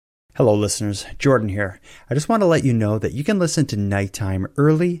Hello listeners, Jordan here. I just want to let you know that you can listen to Nighttime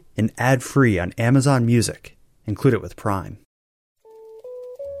early and ad-free on Amazon Music. Include it with Prime.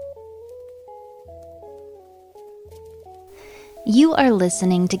 You are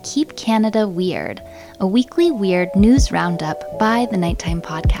listening to Keep Canada Weird, a weekly weird news roundup by the Nighttime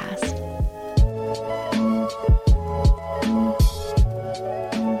Podcast.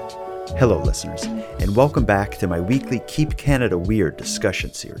 Hello listeners, and welcome back to my weekly Keep Canada Weird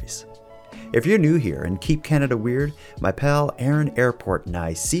discussion series. If you're new here and Keep Canada Weird, my pal Aaron Airport and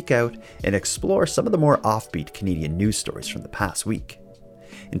I seek out and explore some of the more offbeat Canadian news stories from the past week.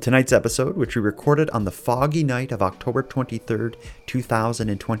 In tonight's episode, which we recorded on the foggy night of October 23rd,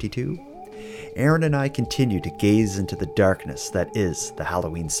 2022, Aaron and I continue to gaze into the darkness that is the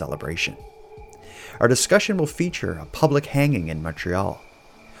Halloween celebration. Our discussion will feature a public hanging in Montreal.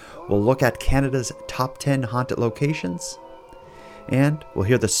 We'll look at Canada's top 10 haunted locations, and we'll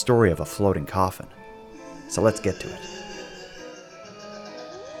hear the story of a floating coffin. So let's get to it.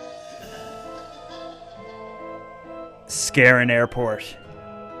 Scarin' Airport.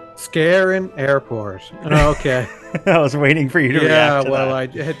 Scarin' Airport. Okay. I was waiting for you to react to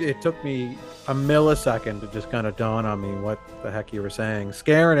that. It took me a millisecond to just kind of dawn on me what the heck you were saying.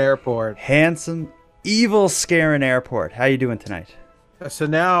 Scarin' Airport. Handsome, evil Scarin' Airport. How you doing tonight? So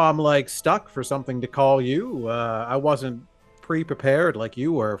now I'm like stuck for something to call you. I wasn't pre-prepared like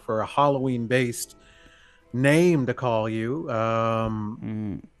you were for a Halloween-based name to call you.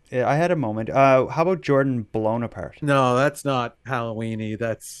 Yeah, I had a moment. How about Jordan Blown Apart? No, that's not Halloween-y.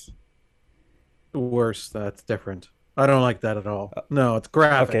 That's worse. That's different. I don't like that at all. No, it's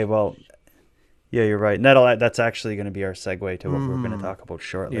graphic. Okay, well, yeah, you're right. That's actually going to be our segue to what we're going to talk about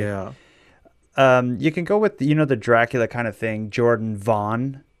shortly. Yeah. You can go with, the Dracula kind of thing, Jordan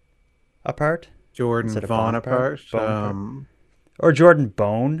Vaughn Apart. Jordan Vaughn Apart. Or Jordan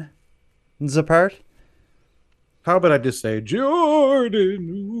Bones Apart. How about I just say Jordan?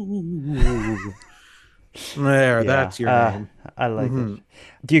 Ooh. There, that's your name. I like it.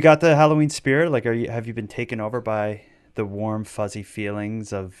 Do you got the Halloween spirit? Like, have you been taken over by the warm, fuzzy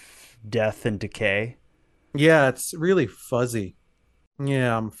feelings of death and decay? Yeah, it's really fuzzy.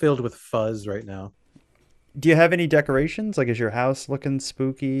 Yeah, I'm filled with fuzz right now. Do you have any decorations? Like, is your house looking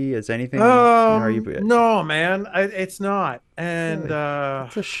spooky? Is anything? No, man, it's not. And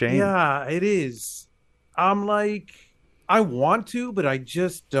it's a shame. Yeah, it is. I'm like, I want to, but I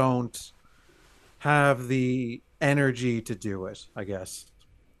just don't have the energy to do it, I guess.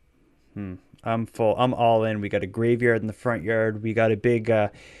 I'm full. I'm all in. We got a graveyard in the front yard. We got a big,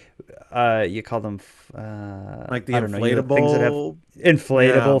 you call them, like the inflatable things that have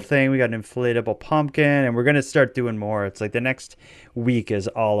inflatable thing. We got an inflatable pumpkin, and we're gonna start doing more. It's like the next week is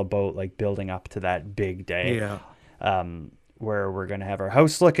all about like building up to that big day. Yeah. Where we're going to have our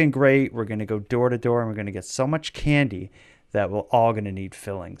house looking great. We're going to go door to door, and we're going to get so much candy that we're all going to need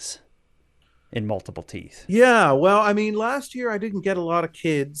fillings in multiple teeth. Yeah, well, I mean, last year I didn't get a lot of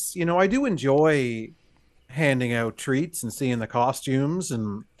kids. I do enjoy handing out treats and seeing the costumes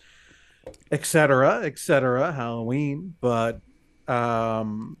and et cetera, Halloween. But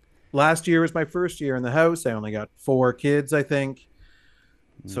last year was my first year in the house. I only got 4 kids, I think.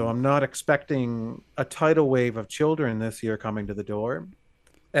 So I'm not expecting a tidal wave of children this year coming to the door.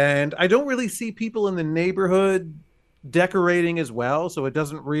 And I don't really see people in the neighborhood decorating as well. So it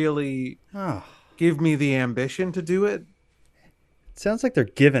doesn't really give me the ambition to do it. It sounds like they're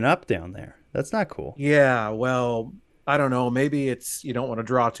giving up down there. That's not cool. Yeah, well, I don't know. Maybe it's you don't want to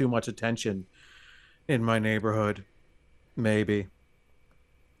draw too much attention in my neighborhood. Maybe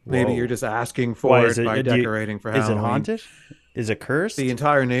you're just asking for it by decorating for Halloween. Is it haunted? Is it cursed? The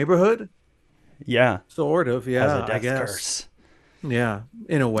entire neighborhood? Yeah. Sort of, yeah. As a death I guess. Curse. Yeah,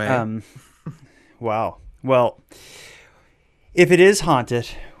 in a way. Wow. Well, if it is haunted,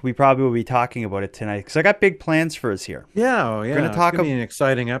 we probably will be talking about it tonight because I got big plans for us here. Yeah. We're going to talk about an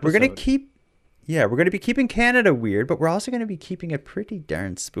exciting episode. We're going to be keeping Canada weird, but we're also going to be keeping it pretty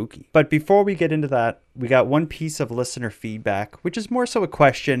darn spooky. But before we get into that, we got one piece of listener feedback, which is more so a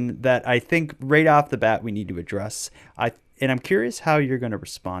question that I think right off the bat we need to address. And I'm curious how you're going to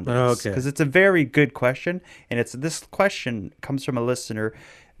respond to this. Because it's a very good question. And this question comes from a listener.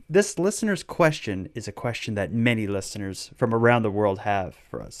 This listener's question is a question that many listeners from around the world have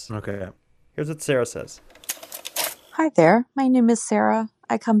for us. Okay. Here's what Sarah says. Hi there. My name is Sarah.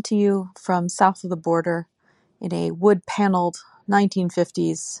 I come to you from south of the border in a wood-paneled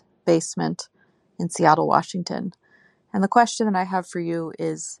 1950s basement in Seattle, Washington. And the question that I have for you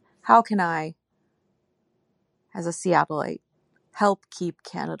is, how can I, as a Seattleite, help keep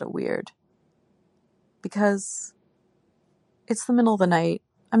Canada weird? Because it's the middle of the night.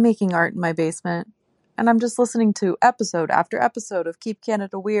 I'm making art in my basement, and I'm just listening to episode after episode of Keep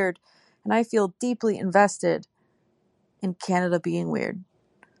Canada Weird, and I feel deeply invested in Canada being weird.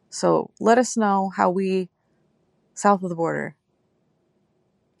 So let us know how we, south of the border,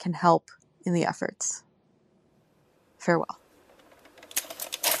 can help in the efforts. Farewell.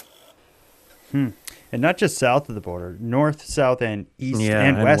 And not just south of the border, north, south, and east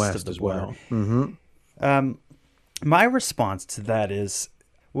and west of the border. Well. My response to that is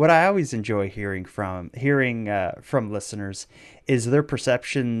what I always enjoy hearing from listeners is their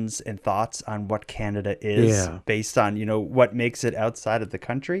perceptions and thoughts on what Canada is based on, what makes it outside of the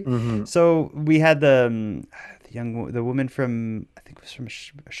country. So we had the woman from, I think it was from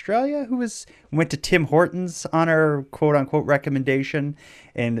Australia, who went to Tim Hortons on our quote unquote recommendation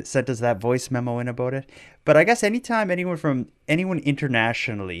and sent us that voice memo in about it. But I guess anytime anyone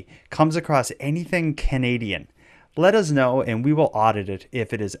internationally comes across anything Canadian, let us know and we will audit it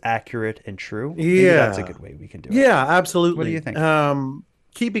if it is accurate and true. Maybe that's a good way we can do it. Yeah, absolutely. What do you think?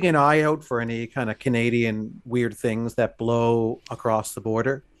 Keeping an eye out for any kind of Canadian weird things that blow across the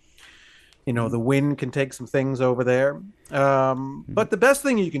border. The wind can take some things over there. But the best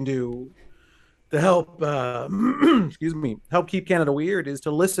thing you can do to help, help Keep Canada Weird is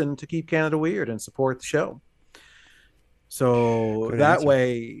to listen to Keep Canada Weird and support the show. So Good that answer.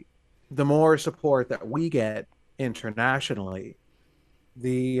 way, the more support that we get internationally,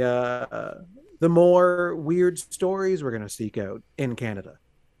 the more weird stories we're going to seek out in Canada.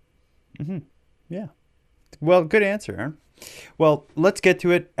 Yeah. Well, good answer, Aaron. Well, let's get to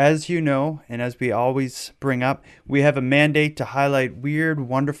it. As you know, and as we always bring up, we have a mandate to highlight weird,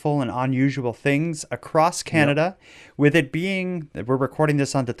 wonderful, and unusual things across Canada. With it being that we're recording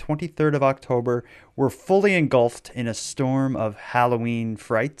this on the 23rd of October, we're fully engulfed in a storm of Halloween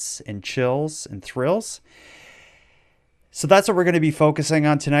frights and chills and thrills. So that's what we're going to be focusing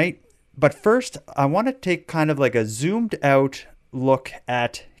on tonight. But first, I want to take kind of like a zoomed out look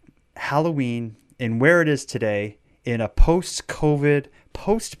at Halloween and where it is today in a post-COVID,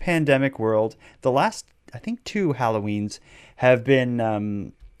 post-pandemic world. The last, I think, 2 Halloweens have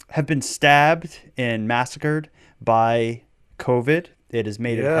been stabbed and massacred by COVID. It has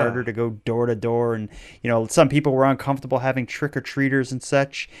made it harder to go door to door, and some people were uncomfortable having trick-or-treaters and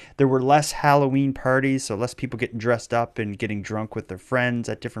such. There were less Halloween parties, so less people getting dressed up and getting drunk with their friends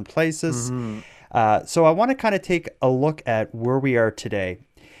at different places. So I want to kind of take a look at where we are today.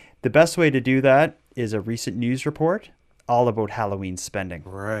 The best way to do that is a recent news report all about Halloween spending.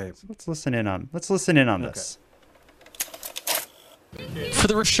 Right. So let's listen in on this. For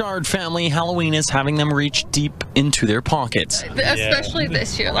the Richard family, Halloween is having them reach deep into their pockets. Especially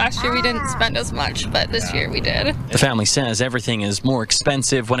this year. Last year we didn't spend as much, but this year we did. The family says everything is more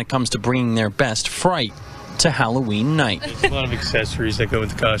expensive when it comes to bringing their best fright to Halloween night. There's a lot of accessories that go with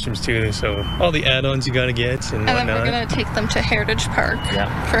the costumes too, so all the add-ons you gotta get and then whatnot. we're going to take them to Heritage Park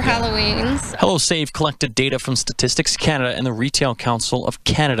for Halloween's. HelloSave collected data from Statistics Canada and the Retail Council of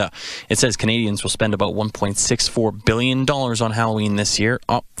Canada. It says Canadians will spend about $1.64 billion on Halloween this year,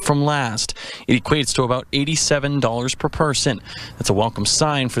 up from last. It equates to about $87 per person. That's a welcome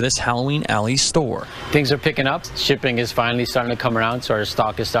sign for this Halloween Alley store. Things are picking up. Shipping is finally starting to come around, so our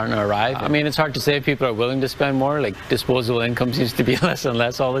stock is starting to arrive. I mean, it's hard to say if people are willing to spend more. Like, disposable income seems to be less and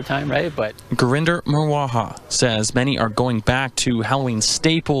less all the time, right? But Gurinder Marwaha says many are going back to Halloween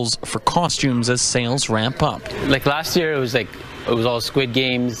staples for costumes as sales ramp up. like last year, it was all Squid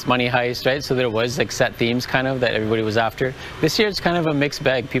Games, Money Heist, right? So there was like set themes kind of that everybody was after. This year it's kind of a mixed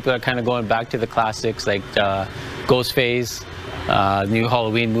bag. People are kind of going back to the classics like Ghostface, new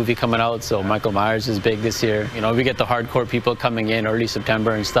Halloween movie coming out, so Michael Myers is big this year. We get the hardcore people coming in early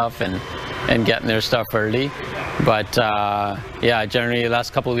September and stuff and getting their stuff early. But generally the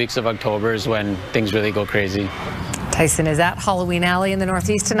last couple of weeks of October is when things really go crazy. Tyson is at Halloween Alley in the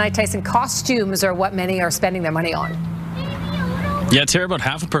Northeast tonight. Tyson, costumes are what many are spending their money on. Yeah, Tara, about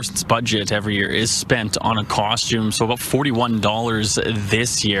half a person's budget every year is spent on a costume, so about $41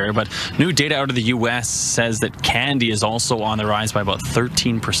 this year. But new data out of the U.S. says that candy is also on the rise by about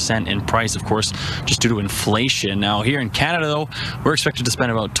 13% in price, of course, just due to inflation. Now, here in Canada, though, we're expected to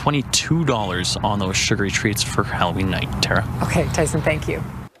spend about $22 on those sugary treats for Halloween night. Tara? Okay, Tyson, thank you.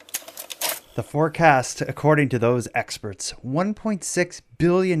 The forecast, according to those experts, $1.6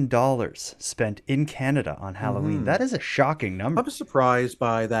 billion spent in Canada on Halloween. That is a shocking number. I was surprised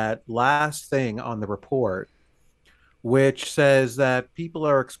by that last thing on the report, which says that people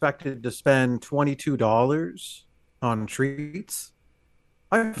are expected to spend $22 on treats.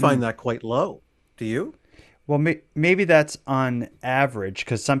 I find that quite low. Do you? Well, maybe that's on average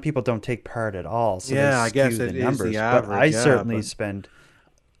because some people don't take part at all. So Yeah, they I guess skew it the is numbers. the But I average, certainly spend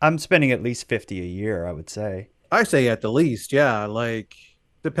I'm spending at least 50 a year, I would say. I say at the least, yeah. Like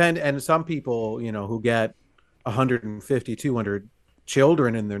and some people, who get 150, 200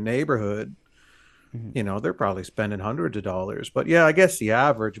 children in their neighborhood, they're probably spending hundreds of dollars. But yeah, I guess the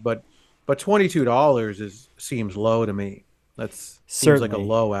average, but $22 seems low to me. Seems Certainly like a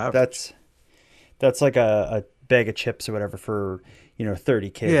low average. That's like a bag of chips or whatever for 30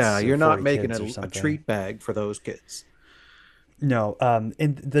 kids. Yeah, you're not making a treat bag for those kids. No,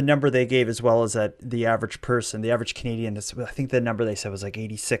 and the number they gave as well is that the average person, the average Canadian, I think the number they said was like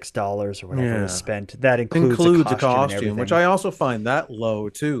 $86 or whatever was spent. That includes a costume, which I also find that low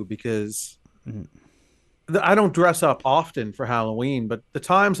too, because I don't dress up often for Halloween, but the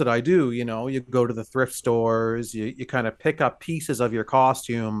times that I do, you go to the thrift stores, you kind of pick up pieces of your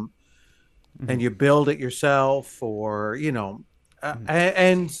costume and you build it yourself, or,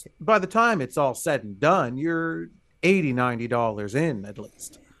 and by the time it's all said and done, you're $80-$90 in at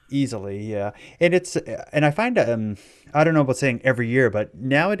least. Easily, yeah. And I find I don't know about saying every year, but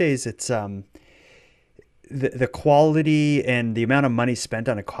nowadays it's the quality and the amount of money spent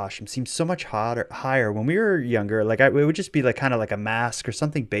on a costume seems so much higher. When we were younger, like it would just be like kind of like a mask or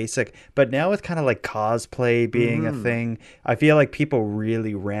something basic. But now with kind of like cosplay being a thing, I feel like people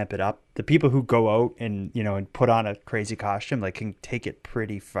really ramp it up. The people who go out and and put on a crazy costume like can take it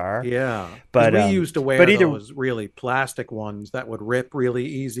pretty far. Yeah, but we used to wear those really plastic ones that would rip really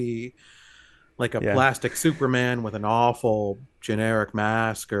easy, like a plastic Superman with an awful generic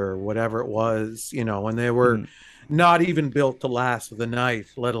mask or whatever it was, and they were not even built to last the night,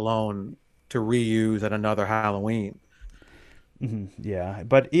 let alone to reuse at another Halloween. Yeah,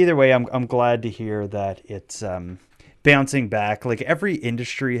 but either way, I'm glad to hear that it's bouncing back. Like every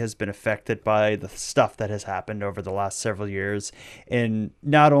industry has been affected by the stuff that has happened over the last several years, and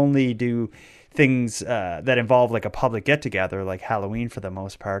not only do things that involve like a public get together like Halloween for the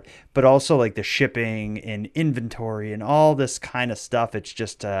most part, but also like the shipping and inventory and all this kind of stuff. It's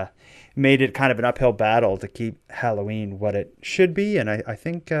just made it kind of an uphill battle to keep Halloween what it should be. And I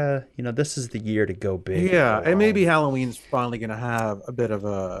think this is the year to go big. Yeah, and maybe Halloween's finally going to have a bit of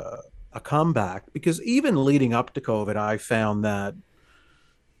a comeback, because even leading up to COVID, I found that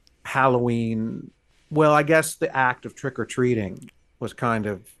Halloween, well, I guess the act of trick-or-treating was kind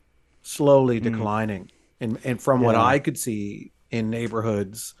of slowly declining, and from what I could see in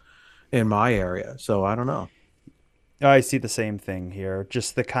neighborhoods in my area. So I don't know. I see the same thing here.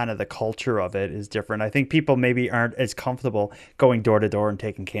 Just the kind of the culture of it is different. I think people maybe aren't as comfortable going door to door and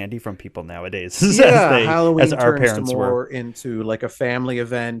taking candy from people nowadays. Halloween as our turns parents more were. into like a family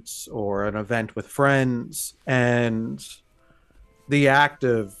event or an event with friends, and the act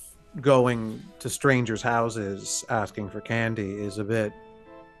of going to strangers' houses asking for candy is a bit.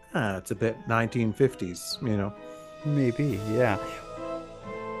 It's a bit 1950s, Maybe, yeah.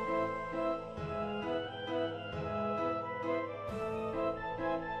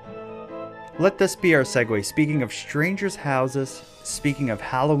 Let this be our segue. Speaking of strangers' houses, speaking of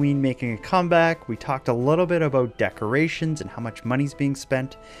Halloween making a comeback, we talked a little bit about decorations and how much money's being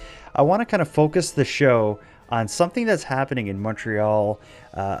spent. I want to kind of focus the show on something that's happening in Montreal.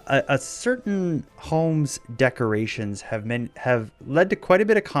 A certain home's decorations have led to quite a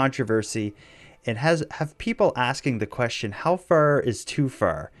bit of controversy, and have people asking the question, how far is too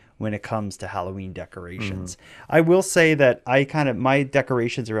far when it comes to Halloween decorations? I will say that my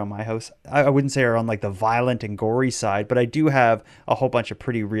decorations around my house, I wouldn't say are on like the violent and gory side, but I do have a whole bunch of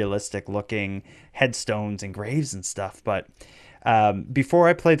pretty realistic looking headstones and graves and stuff. But before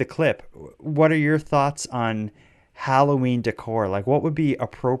I play the clip, what are your thoughts on Halloween decor? Like, what would be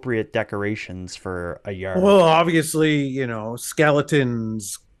appropriate decorations for a yard? Well, obviously,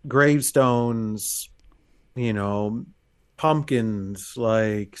 skeletons, gravestones, pumpkins,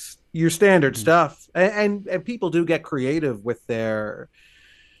 like your standard stuff. And people do get creative with their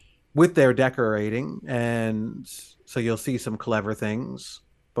decorating, and so you'll see some clever things.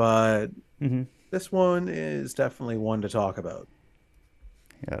 But this one is definitely one to talk about.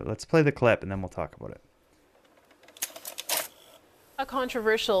 Yeah, let's play the clip and then we'll talk about it. A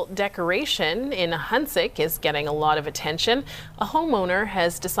controversial decoration in Hunsik is getting a lot of attention. A homeowner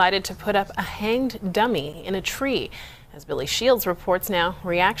has decided to put up a hanged dummy in a tree. As Billy Shields reports now,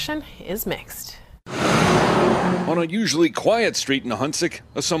 reaction is mixed. On a usually quiet street in Hunsik,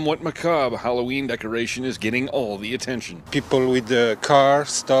 a somewhat macabre Halloween decoration is getting all the attention. People with the car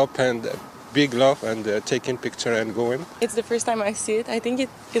stop and big love and taking picture and going. It's the first time I see it. I think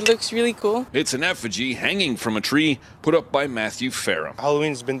it looks really cool. It's an effigy hanging from a tree put up by Matthew Farah.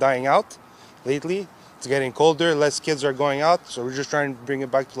 Halloween's been dying out lately. It's getting colder, less kids are going out, so we're just trying to bring it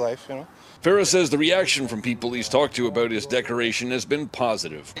back to life, Farah says the reaction from people he's talked to about his decoration has been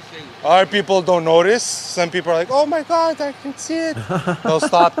positive. Other people don't notice. Some people are like, oh my God, I can see it. They'll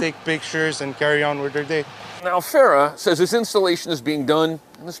stop, take pictures, and carry on with their day. Now, Farah says his installation is being done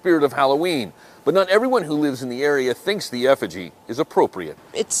in the spirit of Halloween, but not everyone who lives in the area thinks the effigy is appropriate.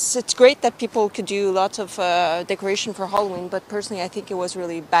 It's great that people could do lots of decoration for Halloween, but personally I think it was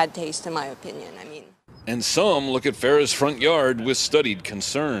really bad taste in my opinion. I mean. And some look at Farah's front yard with studied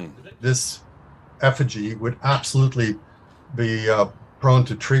concern. This effigy would absolutely be prone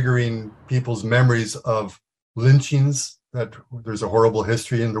to triggering people's memories of lynchings, that there's a horrible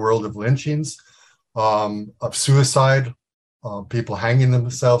history in the world of lynchings, of suicide, people hanging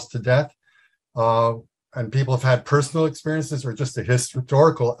themselves to death. And people have had personal experiences, or just the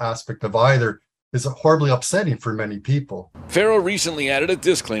historical aspect of either is horribly upsetting for many people. Farah recently added a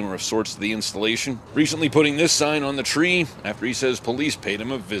disclaimer of sorts to the installation, recently putting this sign on the tree after he says police paid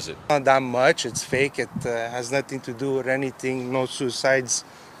him a visit. Not that much. It's fake. It has nothing to do with anything. No suicides.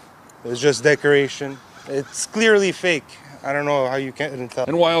 It's just decoration. It's clearly fake. I don't know how you can't tell.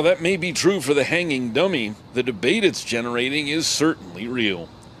 And while that may be true for the hanging dummy, the debate it's generating is certainly real.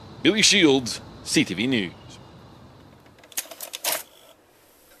 Billy Shields, CTV News.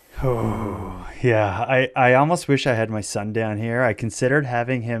 Oh, yeah. I almost wish I had my son down here. I considered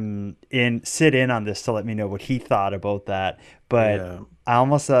having him sit in on this to let me know what he thought about that. But yeah. I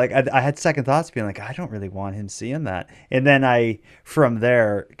almost I had second thoughts being like, I don't really want him seeing that. And then from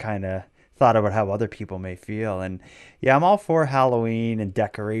there, kind of thought about how other people may feel. And yeah, I'm all for Halloween and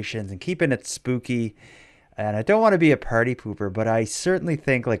decorations and keeping it spooky. And I don't want to be a party pooper, but I certainly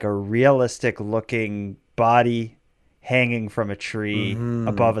think like a realistic looking body hanging from a tree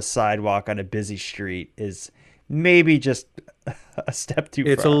above a sidewalk on a busy street is maybe just a step too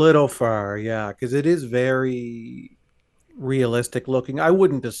far. It's a little far, yeah, because it is very realistic looking. I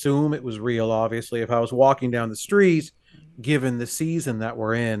wouldn't assume it was real, obviously, if I was walking down the street, given the season that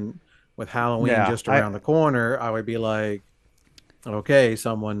we're in with Halloween just around the corner, I would be like, okay,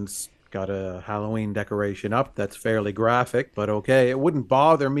 someone's got a Halloween decoration up that's fairly graphic, but okay, it wouldn't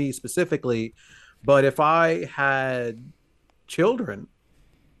bother me specifically. But if I had children,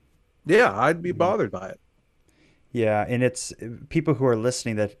 yeah, I'd be bothered by it. Yeah, and it's people who are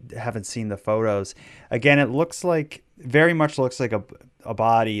listening that haven't seen the photos. Again, it very much looks like a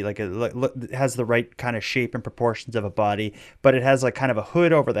body, like it has the right kind of shape and proportions of a body, but it has like kind of a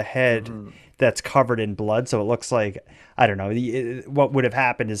hood over the head that's covered in blood. So it looks like, I don't know, what would have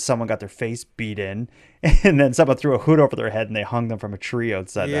happened is someone got their face beat in and then someone threw a hood over their head and they hung them from a tree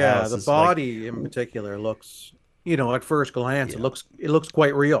outside the house. Yeah, the body in particular looks, at first glance, it looks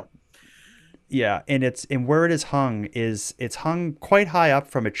quite real. Yeah, and where it is hung it's hung quite high up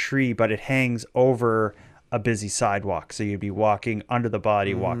from a tree, but it hangs over a busy sidewalk. So you'd be walking under the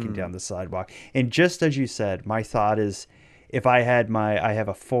body, walking down the sidewalk. And just as you said, my thought is if I have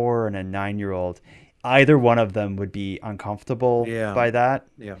a 4 and a 9-year-old, either one of them would be uncomfortable by that.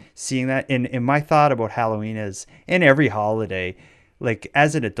 Yeah. Seeing that. And my thought about Halloween is, in every holiday, like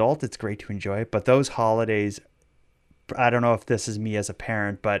as an adult, it's great to enjoy it, but those holidays, I don't know if this is me as a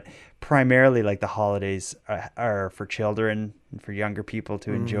parent, but primarily like the holidays are for children and for younger people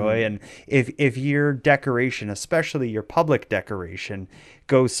to enjoy. And if your decoration, especially your public decoration,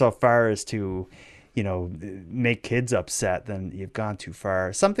 goes so far as to, make kids upset, then you've gone too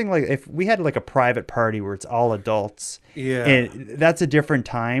far. Something like if we had like a private party where it's all adults, and that's a different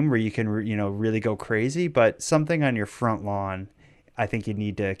time where you can, really go crazy. But something on your front lawn, I think you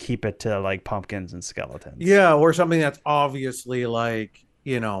need to keep it to like pumpkins and skeletons. Yeah, or something that's obviously like,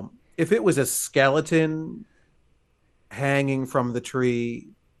 if it was a skeleton hanging from the tree,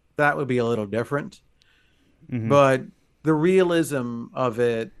 that would be a little different. But the realism of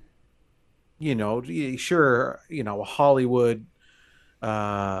it, sure, a Hollywood,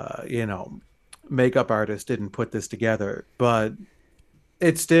 makeup artist didn't put this together, but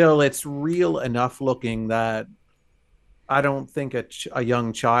it's real enough looking that I don't think a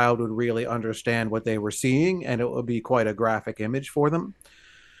young child would really understand what they were seeing, and it would be quite a graphic image for them.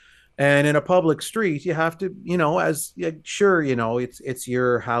 And in a public street, you have to, it's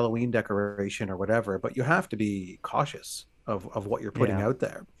your Halloween decoration or whatever, but you have to be cautious of what you're putting out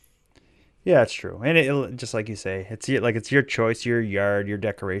there. Yeah, it's true. And it just like you say, it's your choice, your yard, your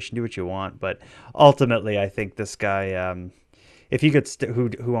decoration, do what you want. But ultimately, I think this guy, if he could,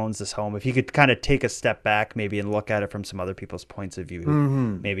 who owns this home, if he could kind of take a step back maybe and look at it from some other people's points of view,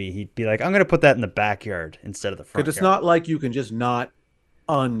 maybe he'd be like, I'm going to put that in the backyard instead of the front yard. Because it's not like you can just not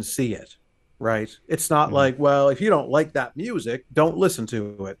unsee it, right? It's not like, well, if you don't like that music, don't listen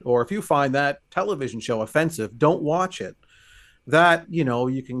to it. Or if you find that television show offensive, don't watch it. that,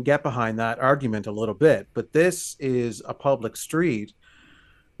 you can get behind that argument a little bit. But this is a public street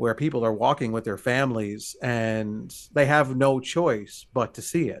where people are walking with their families and they have no choice but to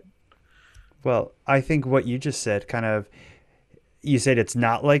see it. Well, I think what you just said you said it's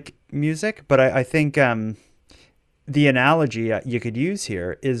not like music, but I think the analogy you could use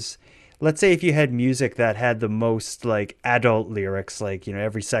here is, let's say if you had music that had the most like adult lyrics, like,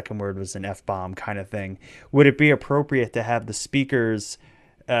 every second word was an F-bomb kind of thing, would it be appropriate to have the speakers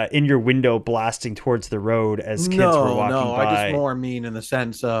in your window blasting towards the road as kids were walking by? I just more mean in the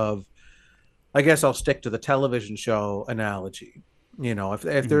sense of, I guess I'll stick to the television show analogy.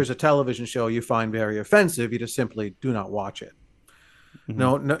 If there's a television show you find very offensive, you just simply do not watch it.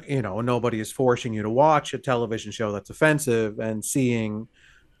 No, nobody is forcing you to watch a television show that's offensive and seeing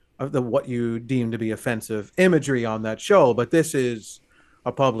what you deem to be offensive imagery on that show. But this is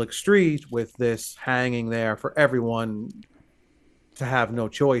a public street with this hanging there for everyone to have no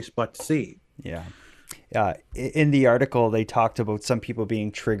choice but to see. Yeah. In the article, they talked about some people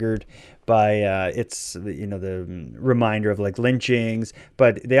being triggered by the reminder of like lynchings,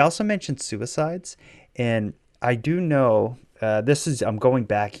 but they also mentioned suicides. And I do know I'm going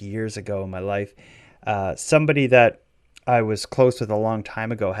back years ago in my life. Somebody that I was close with a long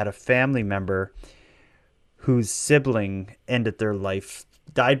time ago had a family member whose sibling ended their life,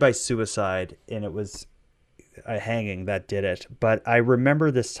 died by suicide, and it was a hanging that did it. But I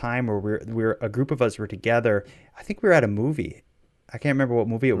remember this time where a group of us were together. I think we were at a movie. I can't remember what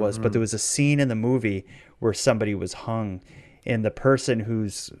movie it was, but there was a scene in the movie where somebody was hung, and the person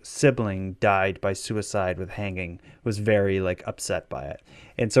whose sibling died by suicide with hanging was very like upset by it.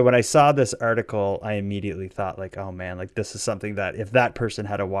 And so when I saw this article, I immediately thought like, oh man, like this is something that if that person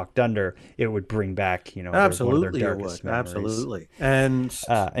had walked under, it would bring back, absolutely, their it darkest would. memories. Absolutely. And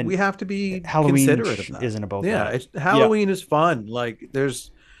we have to be Halloween considerate of that. Isn't about that. Yeah, Halloween is fun. Like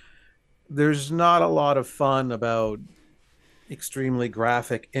there's not a lot of fun about extremely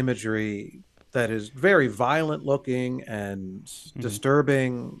graphic imagery that is very violent looking and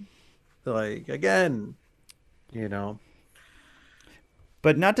disturbing. Like, again,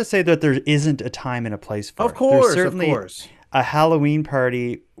 But not to say that there isn't a time and a place for of it. Course, There's certainly of course. A Halloween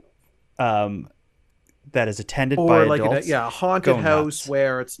party that is attended or by like adults. a haunted house nuts.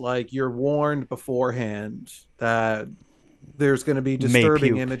 where it's like you're warned beforehand that there's going to be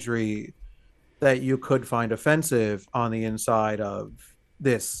disturbing imagery that you could find offensive on the inside of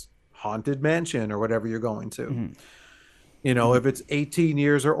this haunted mansion or whatever you're going to. If it's 18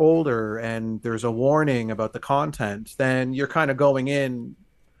 years or older and there's a warning about the content, then you're kind of going in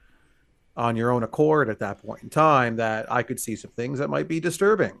on your own accord at that point in time that I could see some things that might be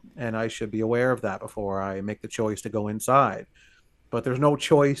disturbing and I should be aware of that before I make the choice to go inside. But there's no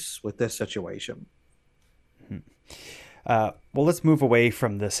choice with this situation. Well, let's move away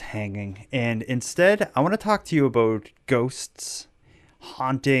from this hanging. And instead, I want to talk to you about ghosts,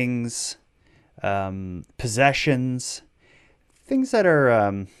 hauntings, possessions, things that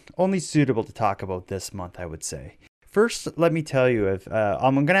are only suitable to talk about this month, I would say. First, let me tell you,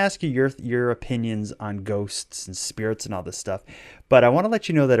 I'm going to ask you your opinions on ghosts and spirits and all this stuff, but I want to let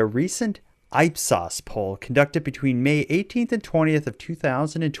you know that a recent Ipsos poll conducted between May 18th and 20th of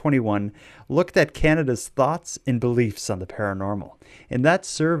 2021 looked at Canada's thoughts and beliefs on the paranormal. And that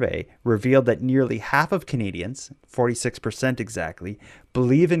survey revealed that nearly half of Canadians, 46% exactly,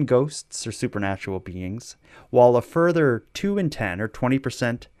 believe in ghosts or supernatural beings, while a further 2 in 10 or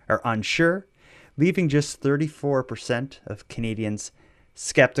 20% are unsure, leaving just 34% of Canadians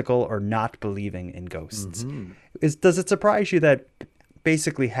skeptical or not believing in ghosts. Does it surprise you that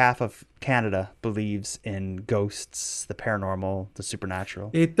basically half of Canada believes in ghosts, the paranormal, the supernatural?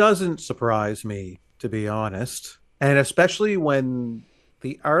 It doesn't surprise me, to be honest. And especially when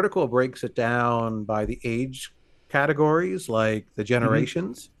the article breaks it down by the age categories, like the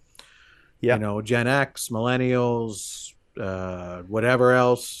generations. Yeah. Gen X, millennials, whatever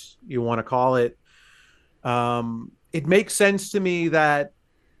else you want to call it. It makes sense to me that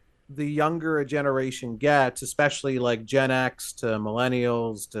the younger a generation gets, especially like Gen X to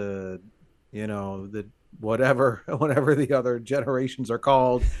millennials to, the whatever the other generations are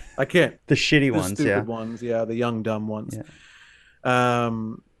called. I can't. The shitty the ones, stupid ones, the young dumb ones.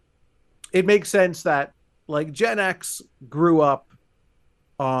 It makes sense that like Gen X grew up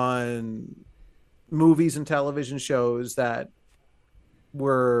on movies and television shows that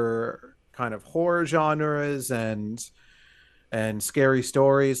were kind of horror genres and scary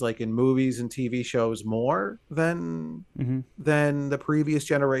stories, like in movies and TV shows, more than the previous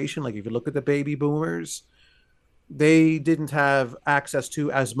generation. Like if you look at the baby boomers, they didn't have access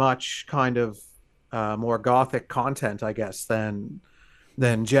to as much kind of more gothic content, I guess, than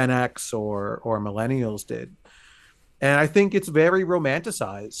Gen X or millennials did. And I think it's very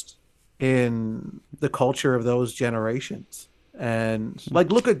romanticized in the culture of those generations. And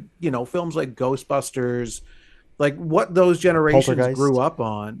like, look at, films like Ghostbusters, like what those generations Poltergeist. grew up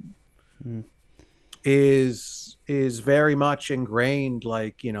on is very much ingrained,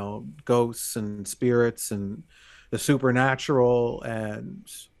 like, ghosts and spirits and the supernatural. And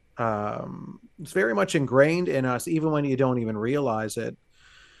it's very much ingrained in us, even when you don't even realize it.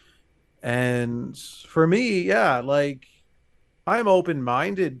 And for me, yeah, like, I'm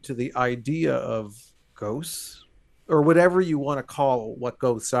open-minded to the idea of ghosts, or whatever you want to call what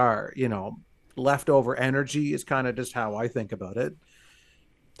ghosts are. Leftover energy is kind of just how I think about it.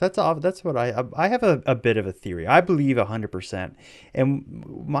 That's what I have a bit of a theory. I believe 100%. And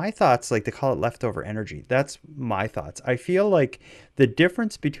my thoughts, like, to call it leftover energy, that's my thoughts. I feel like the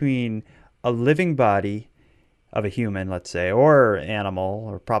difference between a living body of a human, let's say, or animal,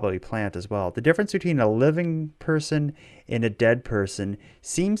 or probably plant as well, the difference between a living person and a dead person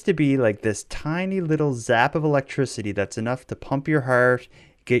seems to be like this tiny little zap of electricity that's enough to pump your heart,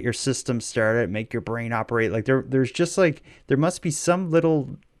 get your system started, make your brain operate. Like, there's just like, there must be some little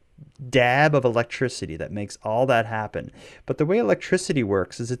dab of electricity that makes all that happen. But the way electricity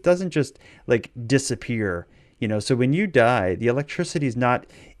works is it doesn't just like disappear. So when you die, the electricity is not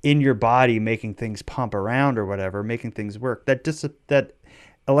in your body making things pump around or whatever, making things work. That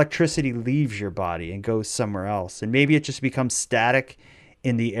electricity leaves your body and goes somewhere else. And maybe it just becomes static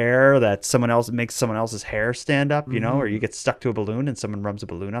in the air that makes someone else's hair stand up, or you get stuck to a balloon and someone rubs a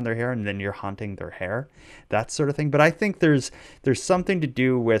balloon on their hair and then you're haunting their hair, that sort of thing. But I think there's something to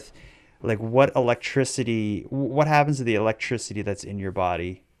do with like what happens to the electricity that's in your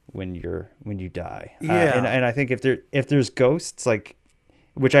body when you die. Yeah. And I think if there's ghosts, like,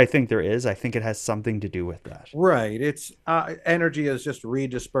 which I think there is, I think it has something to do with that. Right. It's energy is just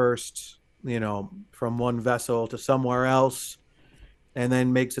redispersed, from one vessel to somewhere else, and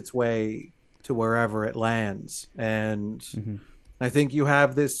then makes its way to wherever it lands. And I think you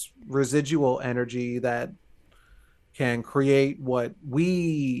have this residual energy that can create what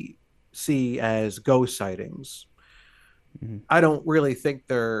we see as ghost sightings. I don't really think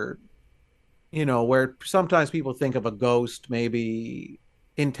they're, where sometimes people think of a ghost maybe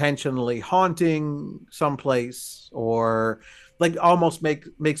intentionally haunting someplace, or like almost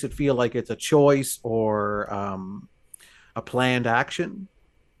makes it feel like it's a choice or a planned action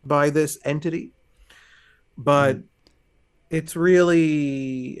by this entity. But it's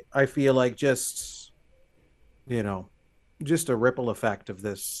really, I feel like just a ripple effect of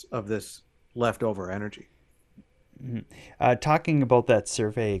this leftover energy. Talking about that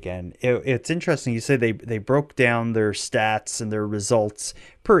survey again, it's interesting. You say they broke down their stats and their results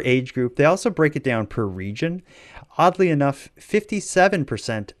per age group. They also break it down per region. Oddly enough,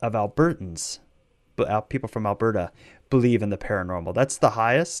 57% of Albertans, people from Alberta, believe in the paranormal. That's the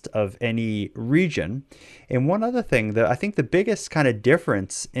highest of any region. And one other thing, I think the biggest kind of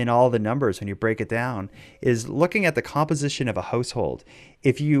difference in all the numbers when you break it down is looking at the composition of a household.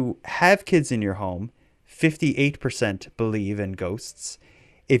 If you have kids in your home, 58% believe in ghosts.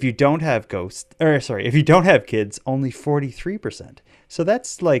 If you don't have if you don't have kids, only 43%. So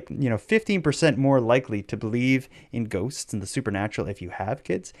that's like, 15% more likely to believe in ghosts and the supernatural if you have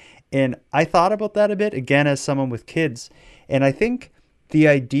kids. And I thought about that a bit, again, as someone with kids. And I think the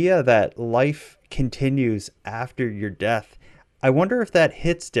idea that life continues after your death, I wonder if that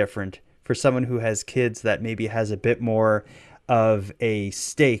hits different for someone who has kids that maybe has a bit more of a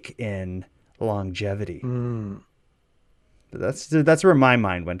stake in longevity. That's where my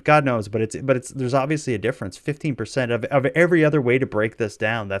mind went. God knows, but it's there's obviously a difference. 15% of every other way to break this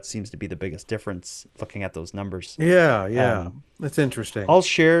down, that seems to be the biggest difference looking at those numbers. Yeah. That's interesting. I'll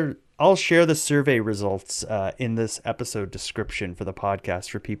share the survey results in this episode description for the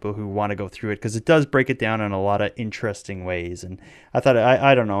podcast for people who want to go through it, because it does break it down in a lot of interesting ways. And I thought,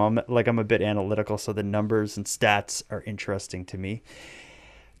 I don't know, I'm a bit analytical, so the numbers and stats are interesting to me.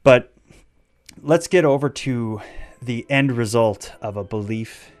 But let's get over to the end result of a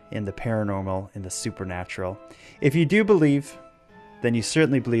belief in the paranormal, in the supernatural. If you do believe, then you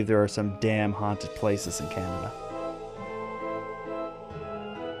certainly believe there are some damn haunted places in Canada.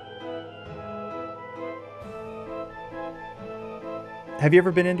 Have you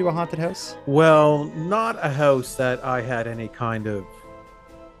ever been into a haunted house? Well, not a house that I had any kind of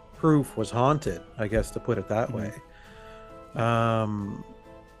proof was haunted, I guess, to put it that way. I've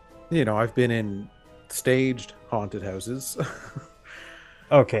been in staged haunted houses.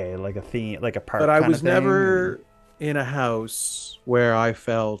 Okay, like a theme, like a park. But I was never in a house where I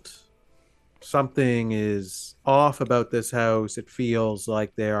felt something is off about this house. It feels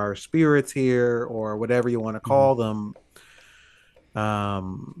like there are spirits here, or whatever you want to call them.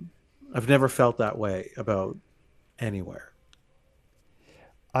 I've never felt that way about anywhere.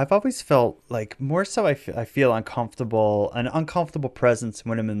 I've always felt like more so I feel an uncomfortable presence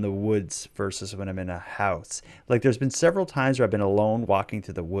when I'm in the woods versus when I'm in a house. Like there's been several times where I've been alone walking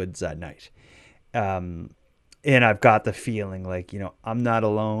through the woods at night. And I've got the feeling like, I'm not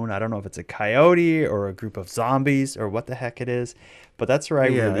alone. I don't know if it's a coyote or a group of zombies or what the heck it is, but that's where I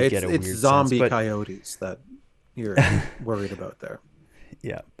really get a weird sense. It's zombie coyotes that you're worried about there.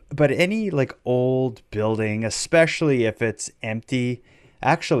 Yeah. But any like old building, especially if it's empty,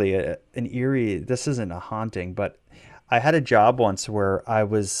 actually an eerie, this isn't a haunting, but I had a job once where I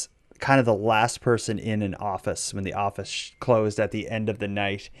was kind of the last person in an office when the office closed at the end of the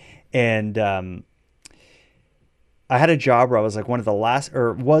night. And I had a job where I was like was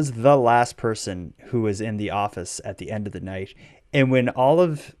the last person who was in the office at the end of the night. And when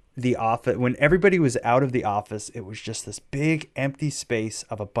when everybody was out of the office, it was just this big empty space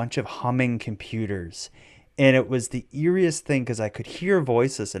of a bunch of humming computers. And it was the eeriest thing because I could hear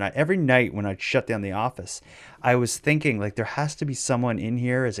voices. And every night when I'd shut down the office, I was thinking like there has to be someone in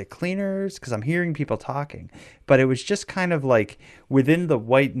here. Is it cleaners? Because I'm hearing people talking. But it was just kind of like within the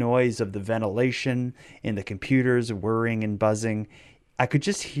white noise of the ventilation and the computers whirring and buzzing, I could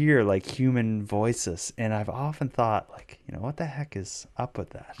just hear like human voices. And I've often thought like, what the heck is up with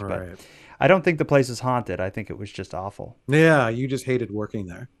that? Right. But I don't think the place is haunted. I think it was just awful. Yeah, you just hated working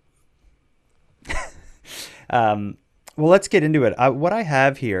there. Well, let's get into it. What I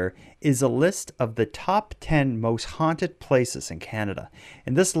have here is a list of the top 10 most haunted places in Canada.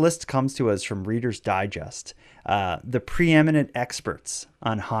 And this list comes to us from Reader's Digest, the preeminent experts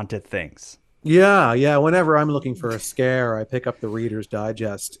on haunted things. Yeah. Whenever I'm looking for a scare, I pick up the Reader's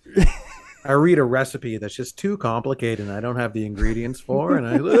Digest. I read a recipe that's just too complicated and I don't have the ingredients for,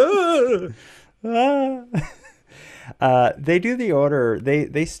 and they do the order.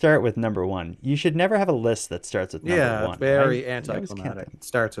 They start with number one. You should never have a list that starts with number one. It's very anticlimactic. It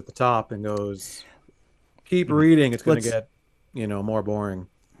starts at the top and goes, keep reading. It's going to get, more boring.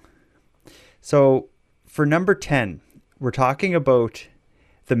 So for number 10, we're talking about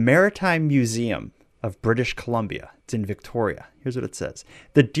the Maritime Museum of British Columbia. It's in Victoria. Here's what it says.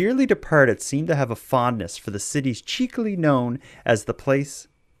 The dearly departed seem to have a fondness for the city's cheekily known as the place.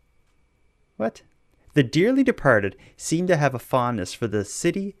 What? The dearly departed seem to have a fondness for the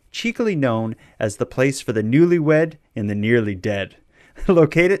city cheekily known as the place for the newlywed and the nearly dead.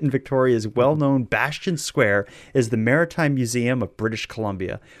 Located in Victoria's well-known Bastion Square is the Maritime Museum of British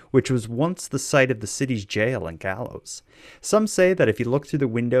Columbia, which was once the site of the city's jail and gallows. Some say that if you look through the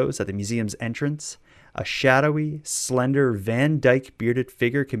windows at the museum's entrance, a shadowy, slender, Van Dyke bearded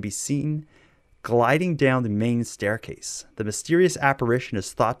figure can be seen gliding down the main staircase. The mysterious apparition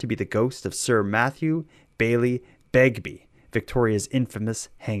is thought to be the ghost of Sir Matthew Bailey Begbie, Victoria's infamous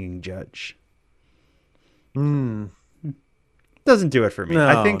hanging judge. Doesn't do it for me.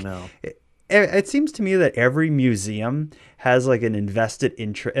 I think it seems to me that every museum has like a vested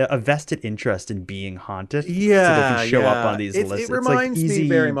interest in being haunted. Yeah, so they can show up on these lists. It reminds me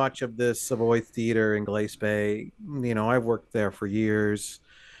very much of the Savoy Theatre in Glace Bay. I've worked there for years.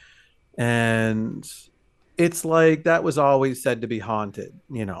 And it's like that was always said to be haunted,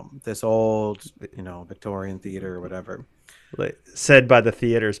 this old, Victorian theater or whatever. Like, said by the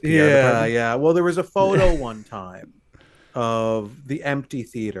theater's PR department. Yeah. Well, there was a photo one time of the empty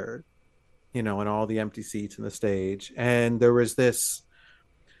theater, and all the empty seats in the stage. And there was this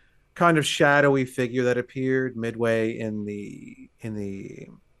kind of shadowy figure that appeared midway in the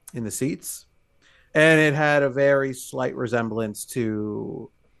seats. And it had a very slight resemblance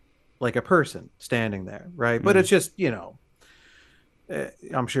to like a person standing there, right? But it's just, I'm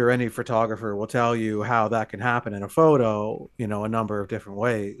sure any photographer will tell you how that can happen in a photo, a number of different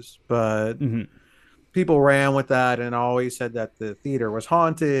ways. But people ran with that and always said that the theater was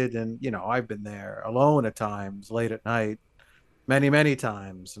haunted. And, I've been there alone at times, late at night, many, many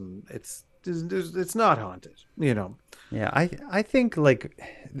times. And it's not haunted, Yeah, I think like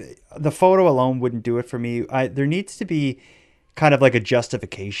the photo alone wouldn't do it for me. There needs to be kind of like a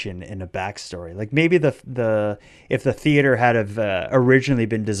justification and a backstory. Like maybe if the theater had originally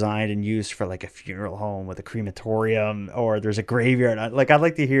been designed and used for like a funeral home with a crematorium, or there's a graveyard. Like I'd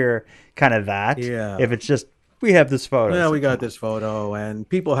like to hear kind of that. Yeah. If it's just we have this photo. Yeah, we got this photo, and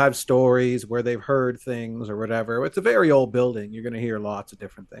people have stories where they've heard things or whatever. It's a very old building. You're going to hear lots of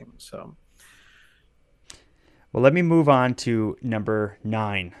different things. So, well, let me move on to number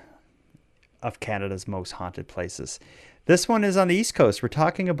 9. of Canada's most haunted places. This one is on the East Coast. We're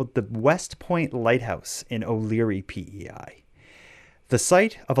talking about the West Point Lighthouse in O'Leary, PEI. The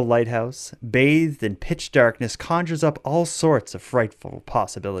sight of a lighthouse bathed in pitch darkness conjures up all sorts of frightful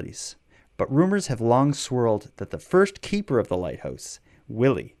possibilities. But rumors have long swirled that the first keeper of the lighthouse,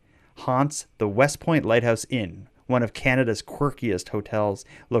 Willie, haunts the West Point Lighthouse Inn, one of Canada's quirkiest hotels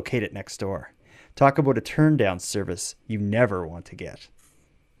located next door. Talk about a turn-down service you never want to get.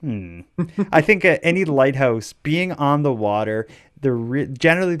 I think any lighthouse, being on the water,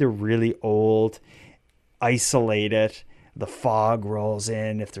 generally they're really old, isolated. The fog rolls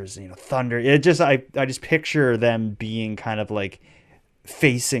in. If there's thunder, I just picture them being kind of like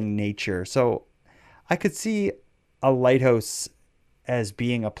facing nature. So I could see a lighthouse as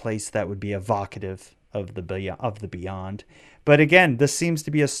being a place that would be evocative of the beyond. But again, this seems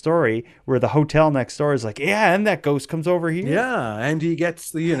to be a story where the hotel next door is like, yeah, and that ghost comes over here. Yeah, and he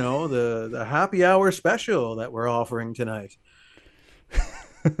gets the the happy hour special that we're offering tonight.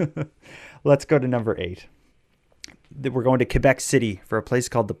 Let's go to number 8. We're going to Quebec City for a place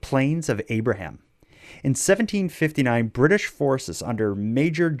called the Plains of Abraham. In 1759, British forces under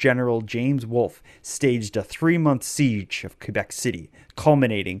Major General James Wolfe staged a 3-month siege of Quebec City,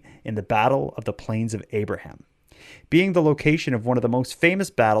 culminating in the Battle of the Plains of Abraham. Being the location of one of the most famous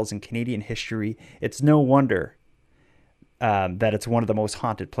battles in Canadian history, it's no wonder that it's one of the most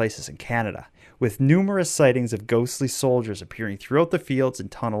haunted places in Canada. With numerous sightings of ghostly soldiers appearing throughout the fields and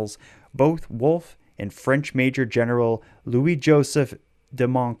tunnels, both Wolfe and French Major General Louis-Joseph de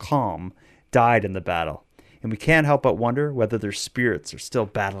Montcalm died in the battle, and we can't help but wonder whether their spirits are still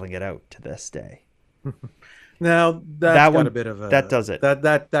battling it out to this day. Now that got a bit of that does it.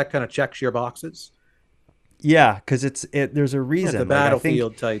 That kind of checks your boxes. Yeah, because there's a reason. The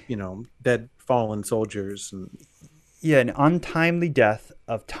battlefield type, dead fallen soldiers. An untimely death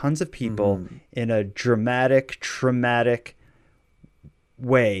of tons of people in a dramatic, traumatic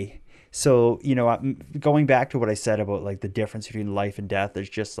way. So, going back to what I said about like the difference between life and death, there's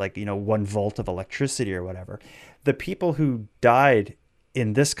just like, 1 volt of electricity or whatever. The people who died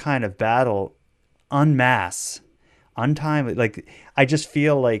in this kind of battle en masse, untimely, like I just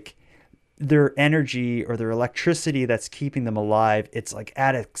feel like their energy or their electricity that's keeping them alive, it's like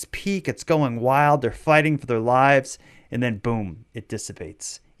at its peak, it's going wild, they're fighting for their lives, and then boom, it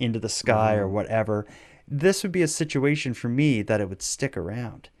dissipates into the sky or whatever. This would be a situation for me that it would stick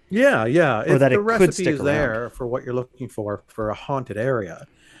around. Yeah. Or that the it could recipe stick is around. there for what you're looking for a haunted area.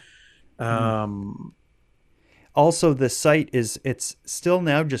 Also, the site it's still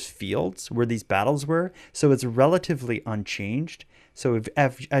now just fields where these battles were, so it's relatively unchanged. So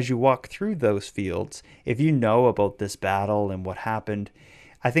as you walk through those fields, if you know about this battle and what happened,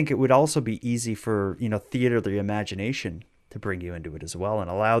 I think it would also be easy for, theater of the imagination to bring you into it as well and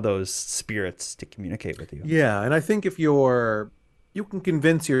allow those spirits to communicate with you. Yeah, and I think if you can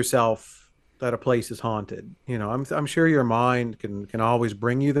convince yourself that a place is haunted. I'm sure your mind can always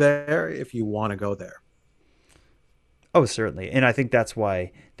bring you there if you want to go there. Oh, certainly. And I think that's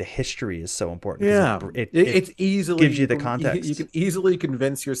why the history is so important. Yeah, it's easily gives you the context. You can easily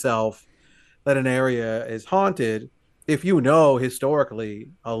convince yourself that an area is haunted if you know historically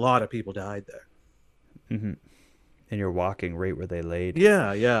a lot of people died there. Mm-hmm. And you're walking right where they laid.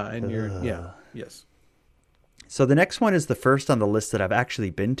 Yeah, and yes. So the next one is the first on the list that I've actually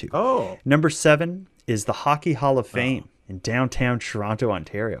been to. Oh. Number 7 is the Hockey Hall of Fame in downtown Toronto,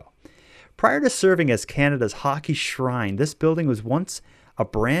 Ontario. Prior to serving as Canada's hockey shrine, this building was once a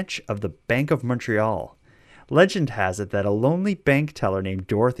branch of the Bank of Montreal. Legend has it that a lonely bank teller named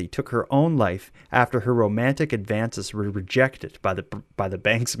Dorothy took her own life after her romantic advances were rejected by the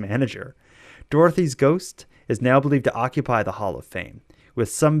bank's manager. Dorothy's ghost is now believed to occupy the Hall of Fame, with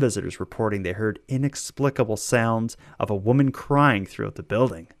some visitors reporting they heard inexplicable sounds of a woman crying throughout the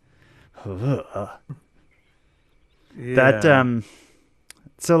building. So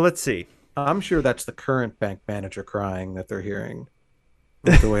let's see. I'm sure that's the current bank manager crying that they're hearing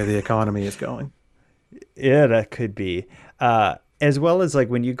with the way the economy is going. Yeah, that could be. As well as like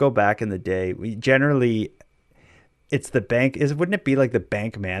when you go back in the day, it's the bank. Wouldn't it be like the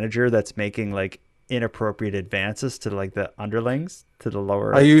bank manager that's making like inappropriate advances to like the underlings, to the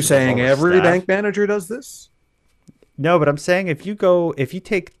lower? Are you saying every staff? bank manager does this? No, but I'm saying if you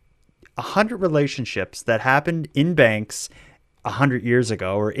take 100 relationships that happened in banks 100 years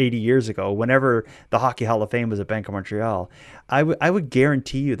ago or 80 years ago, whenever the Hockey Hall of Fame was at Bank of Montreal, I would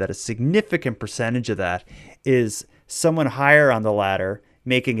guarantee you that a significant percentage of that is someone higher on the ladder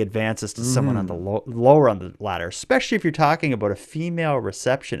making advances to someone on the lower on the ladder, especially if you're talking about a female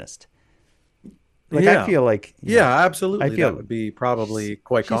receptionist. I feel like... absolutely. That would be probably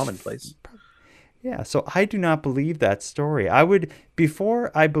quite commonplace. Yeah, so I do not believe that story. I would,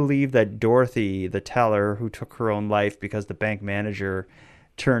 before I believe that Dorothy, the teller who took her own life because the bank manager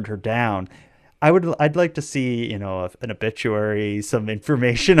turned her down, I'd like to see, an obituary, some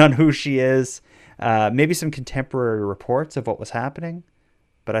information on who she is, maybe some contemporary reports of what was happening.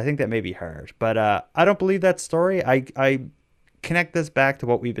 But I think that may be hard. But I don't believe that story. I connect this back to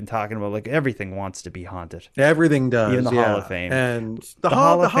what we've been talking about. Like, everything wants to be haunted. Everything does. Even the Hall of Fame. And the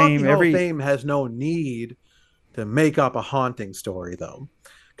Hall of Fame has no need to make up a haunting story, though.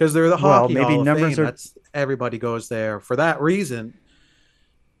 Because they're the Hockey Hall of Fame. That's, everybody goes there for that reason.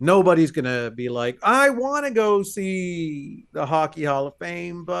 Nobody's going to be like, I want to go see the Hockey Hall of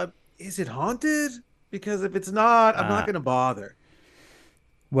Fame, but is it haunted? Because if it's not, I'm not going to bother.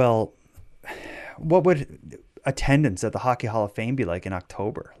 Well, what would attendance at the Hockey Hall of Fame be like in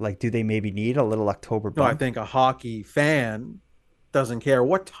October? Like, do they maybe need a little October bump? No, I think a hockey fan doesn't care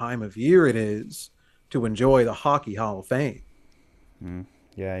what time of year it is to enjoy the Hockey Hall of Fame.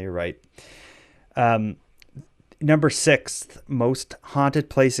 Yeah, you're right. Number 6th most haunted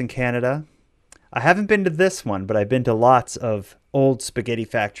place in Canada. I haven't been to this one, but I've been to lots of old Spaghetti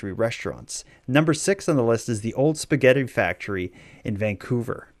Factory restaurants. Number 6 on the list is the Old Spaghetti Factory in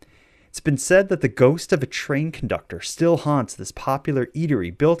Vancouver. It's been said that the ghost of a train conductor still haunts this popular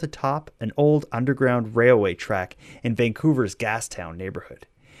eatery built atop an old underground railway track in Vancouver's Gastown neighborhood.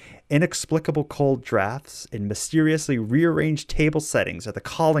 Inexplicable cold drafts and mysteriously rearranged table settings are the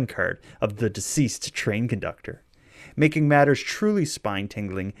calling card of the deceased train conductor. Making matters truly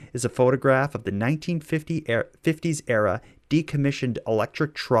spine-tingling is a photograph of the 1950s era decommissioned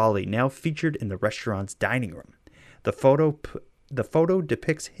electric trolley now featured in the restaurant's dining room. The photo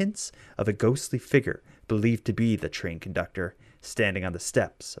depicts hints of a ghostly figure believed to be the train conductor standing on the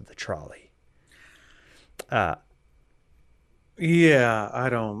steps of the trolley. Yeah, I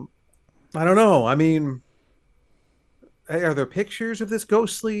don't know. I mean, are there pictures of this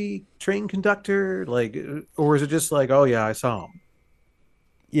ghostly train conductor? Like, or is it just like, oh yeah, I saw him?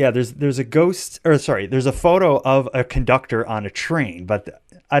 Yeah, there's a photo of a conductor on a train, but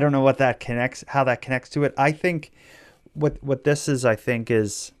I don't know how that connects to it. I think what this is,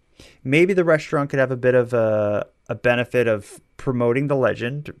 is maybe the restaurant could have a bit of a benefit of promoting the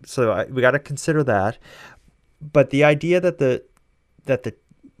legend. So we got to consider that. But the idea that the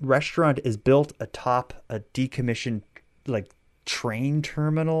restaurant is built atop a decommissioned train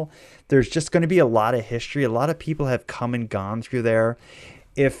terminal, there's just going to be a lot of history. A lot of people have come and gone through there.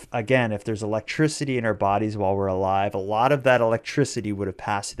 If there's electricity in our bodies while we're alive, a lot of that electricity would have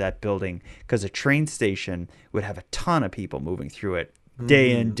passed through that building because a train station would have a ton of people moving through it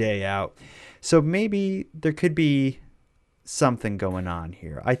day in, day out. So maybe there could be something going on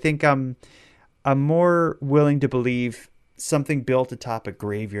here. I think I'm more willing to believe something built atop a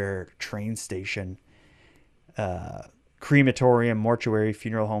graveyard, train station, crematorium, mortuary,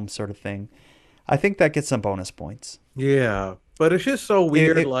 funeral home sort of thing. I think that gets some bonus points. Yeah. But it's just so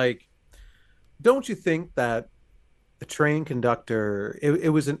weird. Don't you think that the train conductor,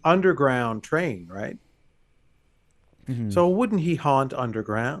 it was an underground train, right? Mm-hmm. So wouldn't he haunt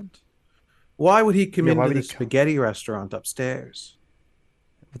underground? Why would he come into the spaghetti restaurant upstairs?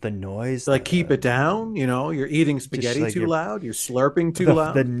 With the noise? Keep it down? You're eating spaghetti too loud? You're slurping too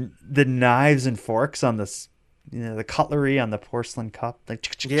loud? The knives and forks on the cutlery on the porcelain cup.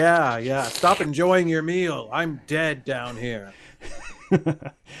 Yeah. Stop enjoying your meal. I'm dead down here.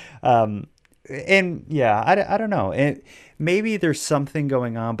 And yeah, I don't know. Maybe there's something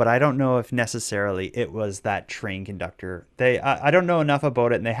going on, but I don't know if necessarily it was that train conductor. I don't know enough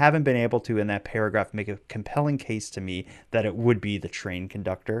about it, and they haven't been able to, in that paragraph, make a compelling case to me that it would be the train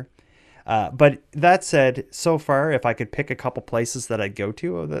conductor. But that said, so far, if I could pick a couple places that I'd go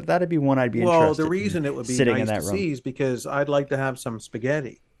to, that'd be one I'd be interested in. Well, the reason it would be nice to see is because I'd like to have some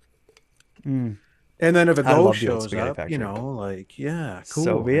spaghetti. And then if a ghost shows up, factory. Yeah, cool.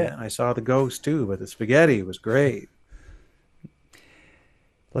 So be it. I saw the ghost too, but the spaghetti was great.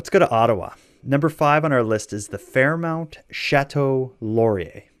 Let's go to Ottawa. Number 5 on our list is the Fairmount Chateau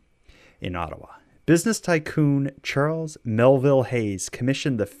Laurier in Ottawa. Business tycoon Charles Melville Hayes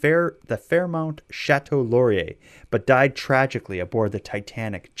commissioned the Fairmount Chateau Laurier, but died tragically aboard the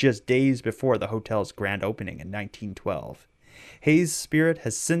Titanic just days before the hotel's grand opening in 1912. Hayes' spirit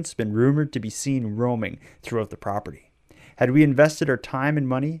has since been rumored to be seen roaming throughout the property. Had we invested our time and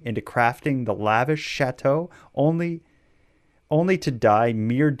money into crafting the lavish chateau only to die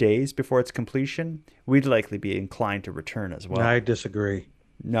mere days before its completion, we'd likely be inclined to return as well. I disagree.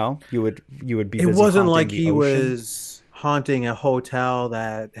 No, you would be. It wasn't like he was haunting a hotel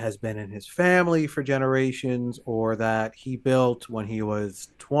that has been in his family for generations, or that he built when he was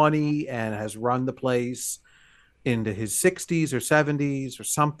 20 and has run the place into his 60s or 70s or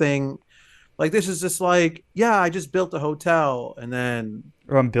something. Like, this is just like, yeah, I just built a hotel and then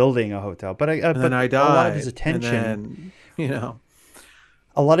Or I'm building a hotel, but then I a died. lot of his attention,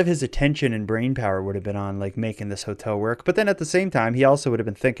 a lot of his attention and brain power would have been on like making this hotel work. But then at the same time, he also would have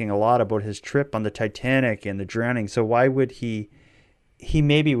been thinking a lot about his trip on the Titanic and the drowning. So why would he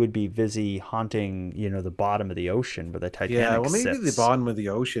maybe would be busy haunting, the bottom of the ocean where the Titanic yeah, well, maybe sits. the bottom of the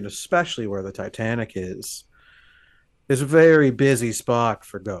ocean, especially where the Titanic is a very busy spot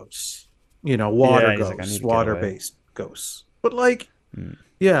for ghosts. Water he's like, I need ghosts, to get water-based ghosts. But like,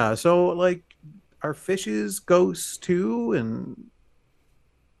 yeah, so like, are fishes ghosts too? And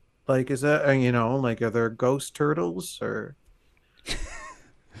like, is that, like, are there ghost turtles or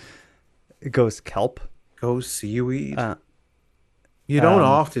ghost kelp, ghost seaweed? You don't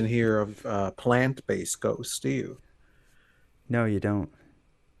often hear of plant-based ghosts, do you? No, you don't.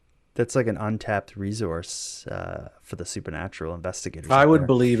 That's like an untapped resource for the supernatural investigators. I would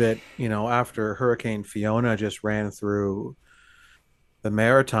believe it, after Hurricane Fiona just ran through the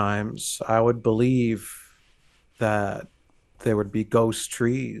Maritimes. I would believe that there would be ghost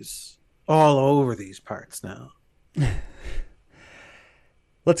trees all over these parts now.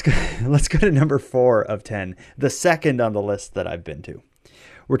 Let's go to number 4 of 10, the second on the list that I've been to.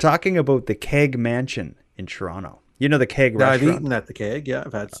 We're talking about the Keg Mansion in Toronto. The Keg restaurant. I've eaten at the Keg. Yeah,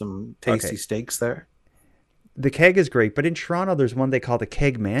 I've had some tasty steaks there. The Keg is great, but in Toronto, there's one they call the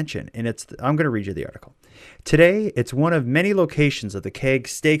Keg Mansion, and I'm going to read you the article. Today, it's one of many locations of the Keg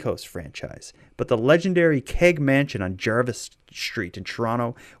Steakhouse franchise, but the legendary Keg Mansion on Jarvis Street in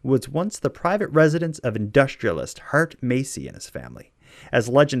Toronto was once the private residence of industrialist Hart Macy and his family. As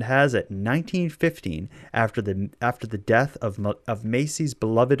legend has it, in 1915, after the death of Macy's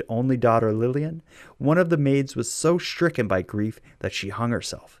beloved only daughter Lillian, one of the maids was so stricken by grief that she hung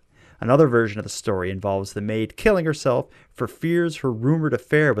herself. Another version of the story involves the maid killing herself for fears her rumored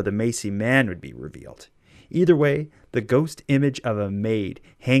affair with a Macy man would be revealed. Either way, the ghost image of a maid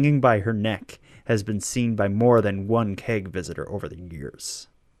hanging by her neck has been seen by more than one Keg visitor over the years.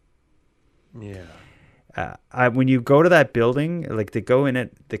 Yeah. When you go to that building, like to go in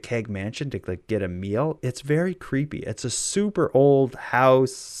at the Keg Mansion to like get a meal, it's very creepy. It's a super old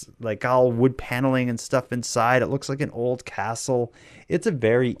house, like all wood paneling and stuff inside. It looks like an old castle. It's a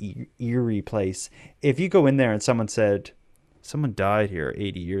very eerie place. If you go in there and someone said, someone died here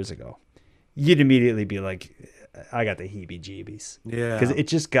 80 years ago, you'd immediately be like, I got the heebie-jeebies. Yeah. Because it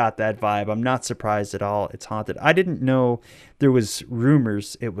just got that vibe. I'm not surprised at all. It's haunted. I didn't know there was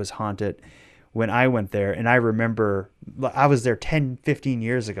rumors it was haunted when I went there, and I remember I was there 10, 15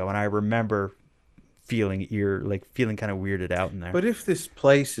 years ago, and I remember feeling kind of weirded out in there. But if this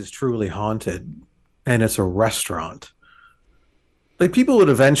place is truly haunted and it's a restaurant, like, people would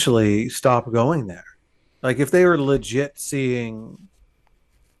eventually stop going there. Like, if they were legit seeing,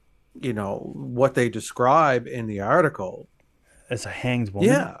 what they describe in the article as a hanged woman.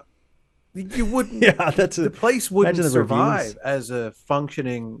 Yeah. You wouldn't. Yeah, the place wouldn't survive reviews. As a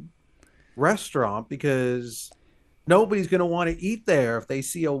functioning restaurant, because nobody's going to want to eat there if they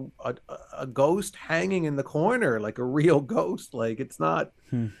see a ghost hanging in the corner, like a real ghost. Like, it's not,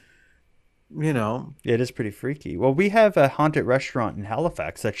 It is pretty freaky. Well, we have a haunted restaurant in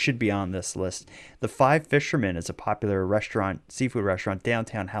Halifax that should be on this list. The Five Fishermen is a popular seafood restaurant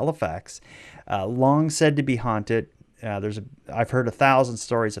downtown Halifax, long said to be haunted. I've heard 1,000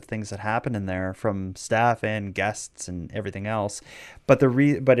 stories of things that happen in there from staff and guests and everything else. But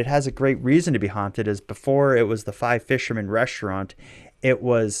but it has a great reason to be haunted. Is before it was the Five Fishermen restaurant, it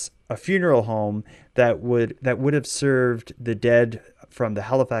was a funeral home that would have served the dead from the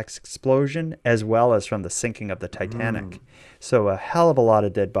Halifax explosion as well as from the sinking of the Titanic. So a hell of a lot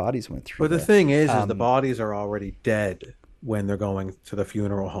of dead bodies went through. But the thing is the bodies are already dead when they're going to the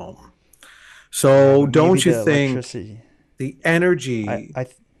funeral home. So don't you think the energy,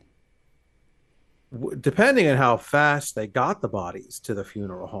 depending on how fast they got the bodies to the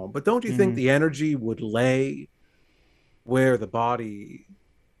funeral home, but don't you think the energy would lay where the body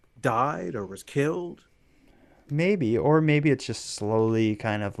died or was killed? Maybe, or maybe it's just slowly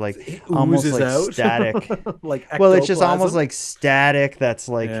kind of like almost like out. Static. Like well, it's just almost ectoplasm? like static that's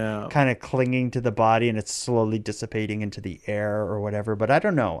like kind of clinging to the body and it's slowly dissipating into the air or whatever. But I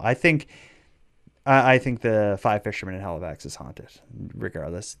don't know. I think the Five Fishermen in Halifax is haunted,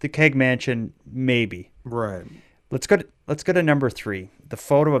 regardless. The Keg Mansion, maybe. Right. Let's go to number 3. The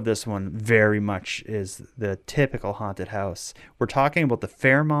photo of this one very much is the typical haunted house. We're talking about the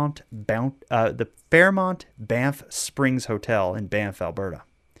Fairmont Banff Springs Hotel in Banff, Alberta.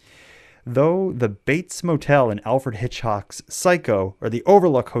 Though the Bates Motel in Alfred Hitchcock's Psycho or the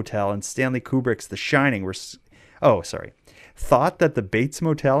Overlook Hotel in Stanley Kubrick's The Shining thought that the Bates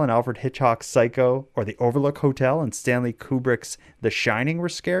Motel in Alfred Hitchcock's Psycho or the Overlook Hotel in Stanley Kubrick's The Shining were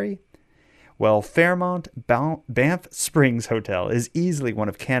scary, well, Fairmont Banff Springs Hotel is easily one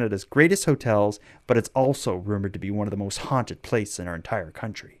of Canada's greatest hotels, but it's also rumored to be one of the most haunted places in our entire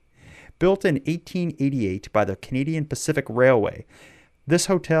country. Built in 1888 by the Canadian Pacific Railway, this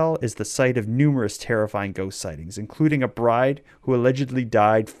hotel is the site of numerous terrifying ghost sightings, including a bride who allegedly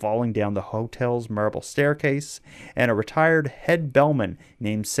died falling down the hotel's marble staircase, and a retired head bellman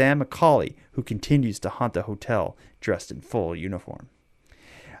named Sam Macaulay who continues to haunt the hotel dressed in full uniform.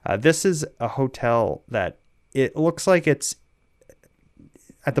 This is a hotel that it looks like it's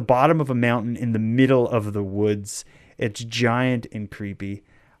at the bottom of a mountain in the middle of the woods. It's giant and creepy.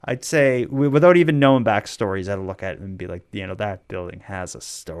 I'd say, without even knowing backstories, I'd look at it and be like, that building has a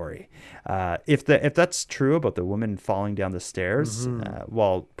story. If that's true about the woman falling down the stairs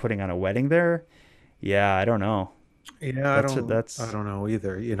while putting on a wedding there, yeah, I don't know. Yeah, I don't know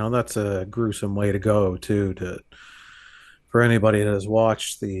either. That's a gruesome way to go too. For anybody that has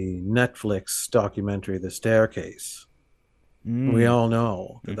watched the Netflix documentary, The Staircase, we all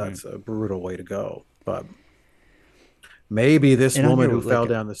know that that's a brutal way to go. But maybe this woman who fell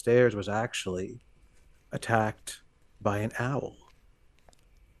down the stairs was actually attacked by an owl.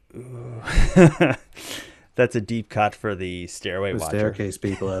 That's a deep cut for the stairway watcher. Staircase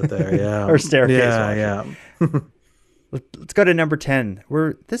people out there, yeah. Or staircase watcher. Yeah. Let's go to number 10.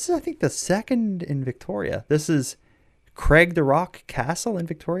 This is, I think, the second in Victoria. This is Craig the Rock Castle in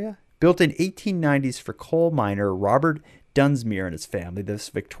Victoria. Built in 1890s for coal miner Robert Dunsmuir and his family, this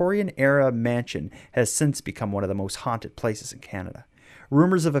Victorian-era mansion has since become one of the most haunted places in Canada.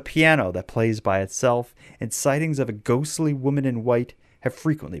 Rumors of a piano that plays by itself and sightings of a ghostly woman in white have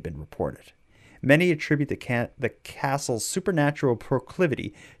frequently been reported. Many attribute the castle's supernatural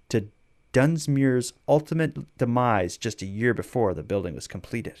proclivity to Dunsmuir's ultimate demise just a year before the building was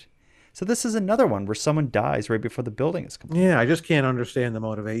completed. So this is another one where someone dies right before the building is complete. Yeah, I just can't understand the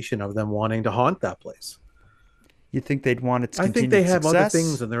motivation of them wanting to haunt that place. You think they'd want its continued I think they have success? other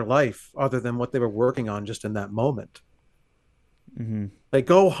things in their life other than what they were working on just in that moment. Mm-hmm. Like,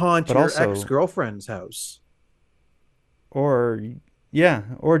 go haunt your ex-girlfriend's house. Or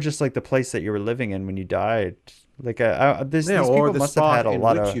just like the place that you were living in when you died. Like, these or people the must have had a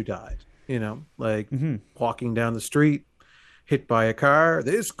lot in which of... you died. Walking down the street, hit by a car.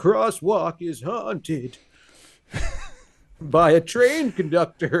 This crosswalk is haunted by a train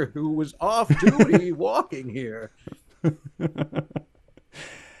conductor who was off duty walking here.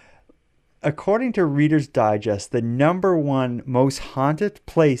 According to Reader's Digest, the number one most haunted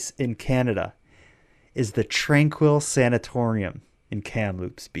place in Canada is the Tranquil Sanatorium in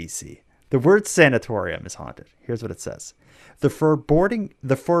Kamloops, BC. The word sanatorium is haunted. Here's what it says. The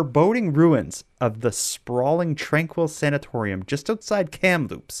foreboding ruins of the sprawling Tranquil Sanatorium just outside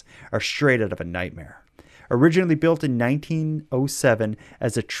Kamloops are straight out of a nightmare. Originally built in 1907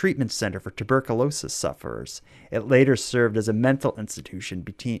 as a treatment center for tuberculosis sufferers, it later served as a mental institution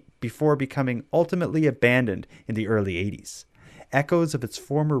before becoming ultimately abandoned in the early 80s. Echoes of its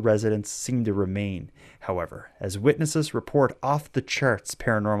former residents seem to remain, however, as witnesses report off-the-charts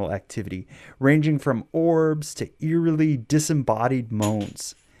paranormal activity, ranging from orbs to eerily disembodied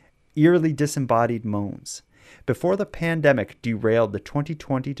moans. Before the pandemic derailed the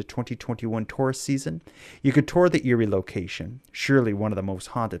 2020 to 2021 tourist season, you could tour the Erie location, surely one of the most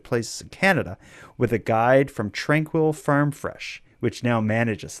haunted places in Canada, with a guide from Tranquil Farm Fresh, which now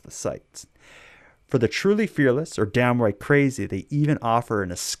manages the sites. For the truly fearless or downright crazy, they even offer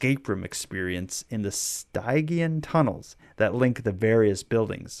an escape room experience in the Stygian tunnels that link the various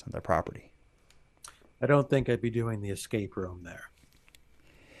buildings on their property. I don't think I'd be doing the escape room there.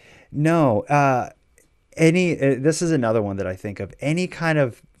 No. This is another one that I think of. Any kind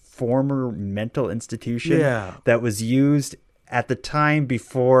of former mental institution that was used at the time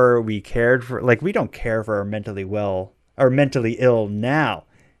before we cared for, like, we don't care for our mentally ill now.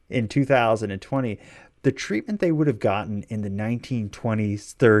 In 2020, the treatment they would have gotten in the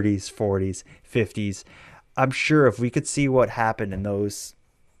 1920s, 30s, 40s, 50s, I'm sure if we could see what happened in those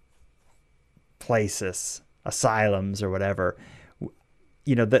places, asylums or whatever,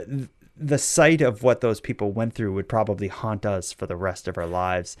 the sight of what those people went through would probably haunt us for the rest of our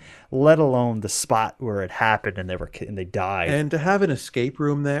lives, let alone the spot where it happened and they died. And to have an escape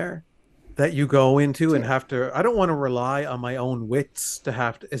room there that you go into and have to. I don't want to rely on my own wits to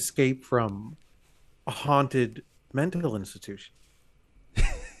have to escape from a haunted mental institution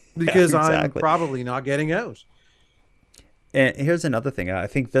because I'm probably not getting out. And here's another thing. I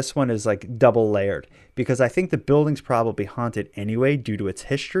think this one is like double layered because I think the building's probably haunted anyway due to its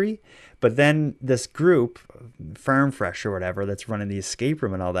history. But then this group, Farm Fresh or whatever, that's running the escape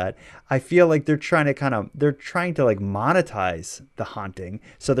room and all that, I feel like they're trying to like monetize the haunting.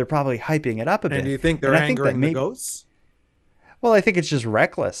 So they're probably hyping it up a bit. And do you think they're angering the ghosts? Well, I think it's just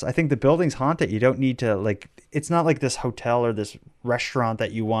reckless. I think the building's haunted. You don't need to, like, it's not like this hotel or this restaurant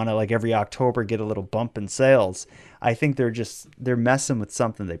that you want to, like, every October get a little bump in sales. I think they're messing with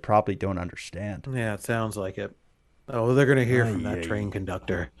something they probably don't understand. Yeah, it sounds like it. Oh, they're going to hear from that train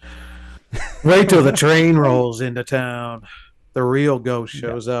conductor. Wait till the train rolls into town. The real ghost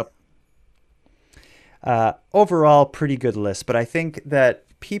shows up. Overall, pretty good list. But I think that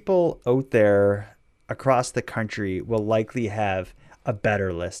people out there across the country will likely have a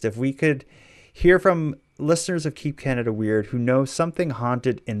better list. If we could hear from listeners of Keep Canada Weird who know something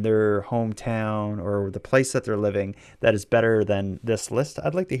haunted in their hometown or the place that they're living that is better than this list,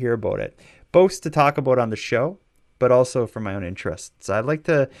 I'd like to hear about it. Both to talk about on the show, but also for my own interests. I'd like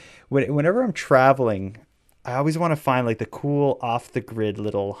to, whenever I'm traveling, I always want to find like the cool off the grid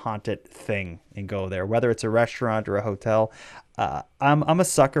little haunted thing and go there, whether it's a restaurant or a hotel. I'm a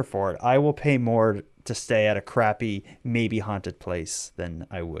sucker for it. I will pay more to stay at a crappy, maybe haunted place than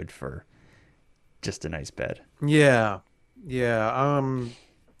I would for just a nice bed. Yeah.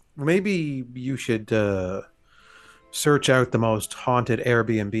 Maybe you should search out the most haunted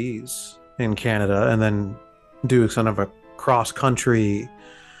Airbnbs in Canada and then do kind of a cross-country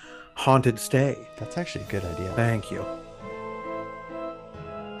haunted stay. That's actually a good idea. Thank you.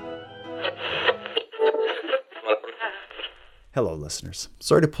 Hello, listeners.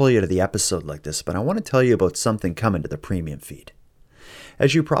 Sorry to pull you to the episode like this, but I want to tell you about something coming to the premium feed.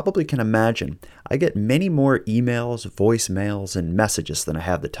 As you probably can imagine, I get many more emails, voicemails, and messages than I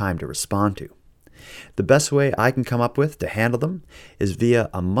have the time to respond to. The best way I can come up with to handle them is via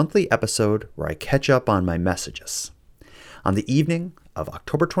a monthly episode where I catch up on my messages. On the evening of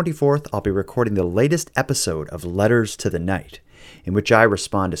October 24th, I'll be recording the latest episode of Letters to the Night, in which I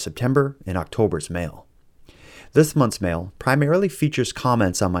respond to September and October's mail. This month's mail primarily features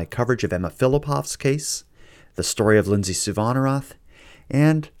comments on my coverage of Emma Filipov's case, the story of Lindsay Suvarnarath,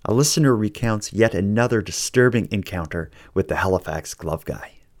 and a listener recounts yet another disturbing encounter with the Halifax glove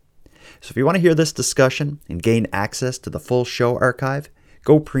guy. So if you want to hear this discussion and gain access to the full show archive,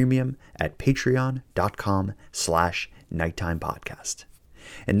 go premium at patreon.com/nighttimepodcast.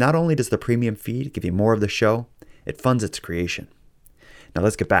 And not only does the premium feed give you more of the show, it funds its creation. Now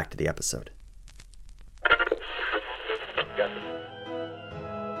let's get back to the episode.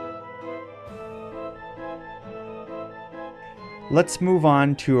 Let's move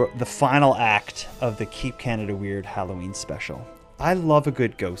on to the final act of the Keep Canada Weird Halloween special. I love a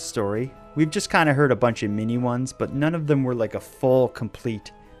good ghost story. We've just kind of heard a bunch of mini ones, but none of them were like a full,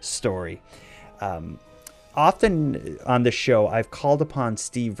 complete story. Often on the show, I've called upon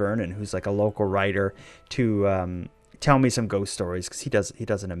Steve Vernon, who's like a local writer, to tell me some ghost stories because he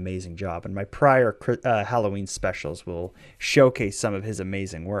does an amazing job. And my prior Halloween specials will showcase some of his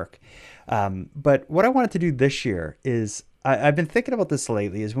amazing work. But what I wanted to do this year is I've been thinking about this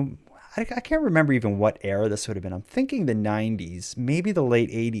lately. I can't remember even what era this would have been. I'm thinking the 90s, maybe the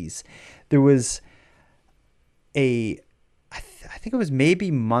late 80s. There was I think it was maybe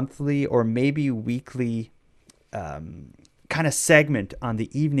monthly or maybe weekly kind of segment on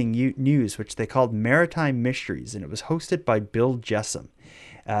the evening news, which they called Maritime Mysteries, and it was hosted by Bill Jessam.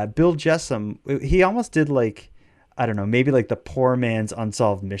 Bill Jessam, he almost did like, I don't know, maybe like the Poor Man's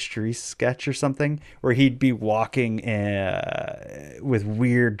Unsolved Mysteries sketch or something, where he'd be walking with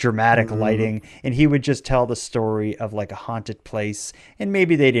weird dramatic lighting, and he would just tell the story of like a haunted place, and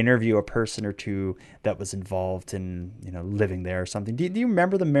maybe they'd interview a person or two that was involved in, living there or something. Do you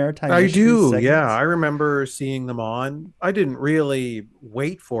remember the Maritime Mysteries segments? Yeah. I remember seeing them on. I didn't really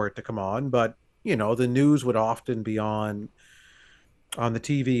wait for it to come on, but, the news would often be on the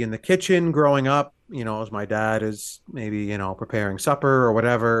TV in the kitchen growing up, as my dad is maybe, preparing supper or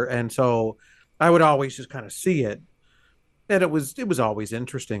whatever. And so I would always just kind of see it. And it was always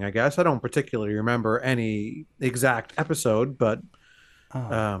interesting, I guess. I don't particularly remember any exact episode, but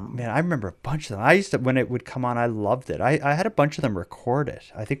Man, I remember a bunch of them. I used to, when it would come on, I loved it. I had a bunch of them recorded.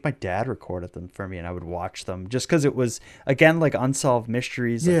 I think my dad recorded them for me, and I would watch them just because it was, again, like Unsolved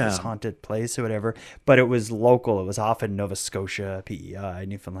Mysteries, like this haunted place or whatever, but it was local. It was often Nova Scotia, PEI,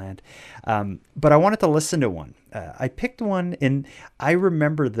 Newfoundland. But I wanted to listen to one. I picked one, and I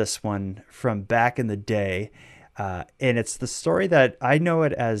remember this one from back in the day. And it's the story that I know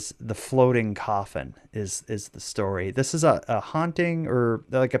it as The Floating Coffin is the story. This is a haunting or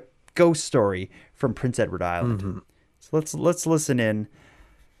like a ghost story from Prince Edward Island. Mm-hmm. So let's listen in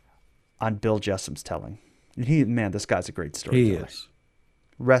on Bill Jessum's telling. Man, this guy's a great storyteller. He is.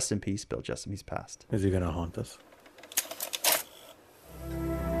 Rest in peace, Bill Jessum. He's passed. Is he going to haunt us?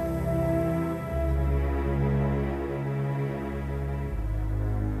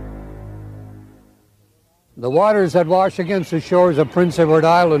 The waters that wash against the shores of Prince Edward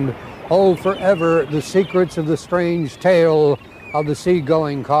Island hold forever the secrets of the strange tale of the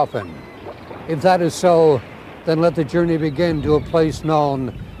seagoing coffin. If that is so, then let the journey begin to a place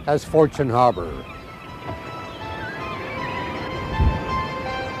known as Fortune Harbor.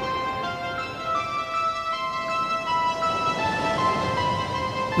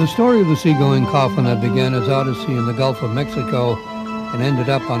 The story of the seagoing coffin that began its odyssey in the Gulf of Mexico and ended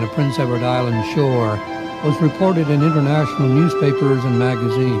up on a Prince Edward Island shore was reported in international newspapers and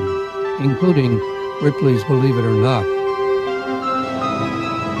magazines, including Ripley's Believe It or Not.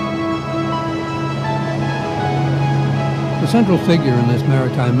 The central figure in this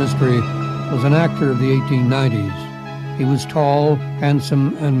maritime mystery was an actor of the 1890s. He was tall,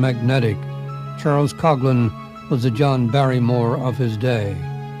 handsome, and magnetic. Charles Coghlan was the John Barrymore of his day.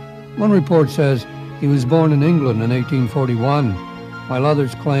 One report says he was born in England in 1841, while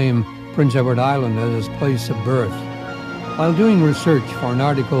others claim Prince Edward Island as his place of birth. While doing research for an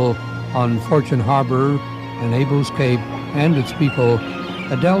article on Fortune Harbor and Abel's Cape and its people,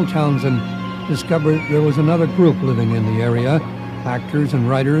 Adele Townsend discovered there was another group living in the area, actors and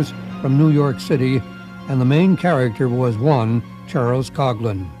writers from New York City, and the main character was one, Charles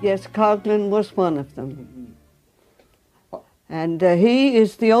Coghlan. Yes, Coghlan was one of them. And he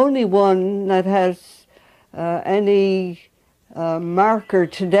is the only one that has any marker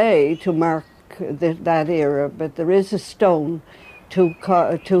today to mark that era, but there is a stone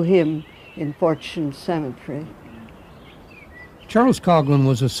to him in Fortune Cemetery. Charles Coghlan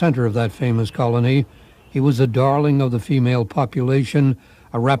was the center of that famous colony. He was a darling of the female population,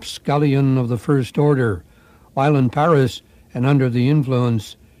 a rapscallion of the first order. While in Paris and under the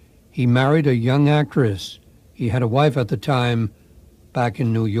influence, he married a young actress. He had a wife at the time back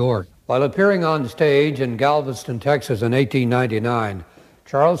in New York. While appearing on stage in Galveston, Texas in 1899,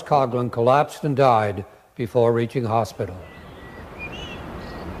 Charles Coghlan collapsed and died before reaching hospital.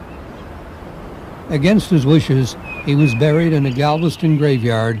 Against his wishes, he was buried in a Galveston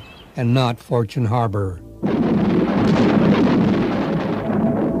graveyard and not Fortune Harbor.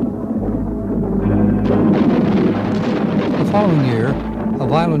 The following year, a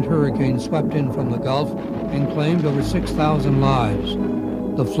violent hurricane swept in from the Gulf and claimed over 6,000 lives.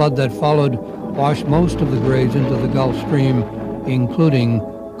 The flood that followed washed most of the graves into the Gulf Stream, including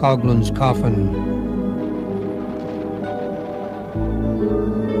Coghlan's coffin.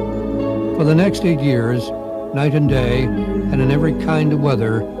 For the next 8 years, night and day, and in every kind of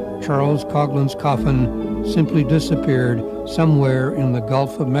weather, Charles Coghlan's coffin simply disappeared somewhere in the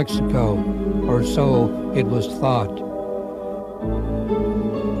Gulf of Mexico, or so it was thought.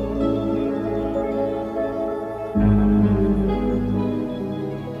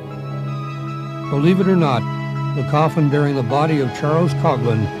 Believe it or not, the coffin bearing the body of Charles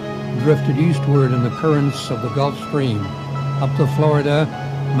Coghlan drifted eastward in the currents of the Gulf Stream, up to Florida,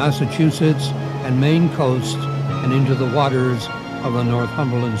 Massachusetts, and Maine coasts, and into the waters of the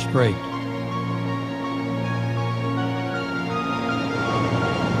Northumberland Strait.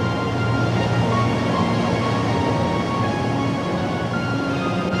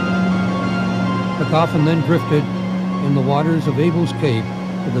 The coffin then drifted in the waters of Abel's Cape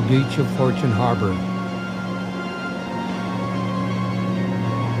to the beach of Fortune Harbor.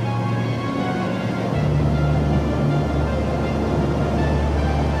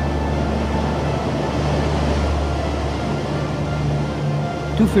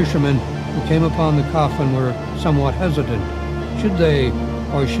 Two fishermen who came upon the coffin were somewhat hesitant. Should they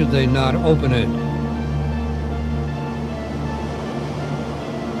or should they not open it?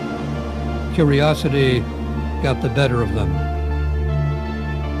 Curiosity got the better of them.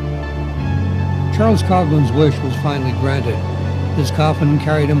 Charles Coghlan's wish was finally granted. His coffin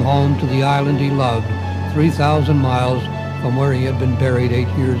carried him home to the island he loved, 3,000 miles from where he had been buried 8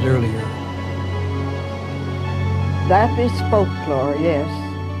 years earlier. That is folklore, yes.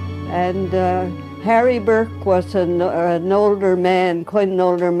 And Harry Burke was an older man, quite an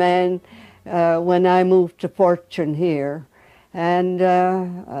older man, when I moved to Fortune here. And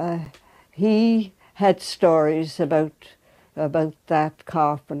he had stories about that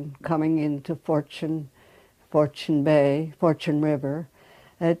coffin coming into Fortune Bay, Fortune River.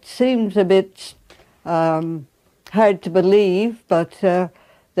 It seems a bit hard to believe, but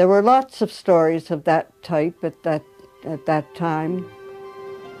there were lots of stories of that type at that time.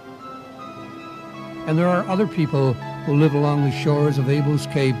 And there are other people who live along the shores of Abel's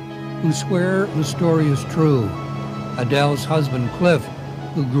Cape who swear the story is true. Adele's husband, Cliff,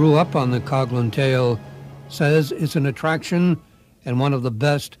 who grew up on the Coghlan tale, says it's an attraction and one of the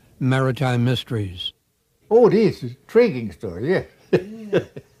best maritime mysteries. Oh, it is. It's an intriguing story, yeah.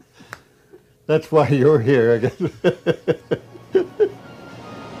 That's why you're here, I guess.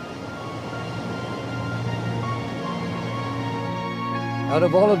 Out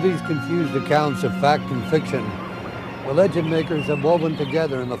of all of these confused accounts of fact and fiction, the legend makers have woven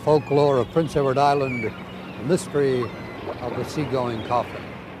together in the folklore of Prince Edward Island the mystery of the seagoing coffin.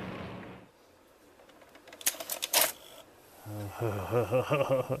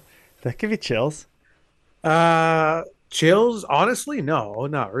 That give you chills? Chills? Honestly, no,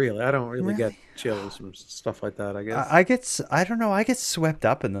 not really. I don't really get chills from stuff like that, I guess. I don't know, I get swept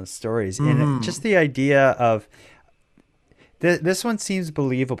up in those stories. And just the idea of this one seems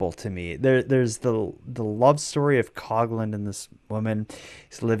believable to me. There's the love story of Coghlan and this woman.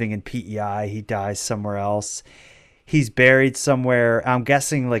 He's living in PEI. He dies somewhere else. He's buried somewhere, I'm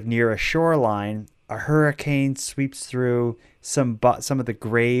guessing like near a shoreline. A hurricane sweeps through. Some of the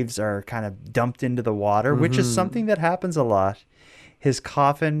graves are kind of dumped into the water, which is something that happens a lot. His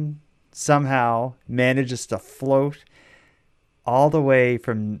coffin somehow manages to float all the way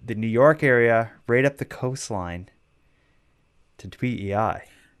from the New York area right up the coastline to PEI,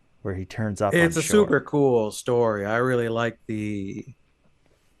 where he turns up. It's on a shore. super cool story. I really like the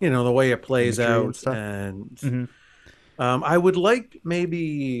way it plays out, and I would like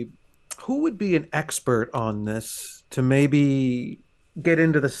maybe who would be an expert on this to maybe get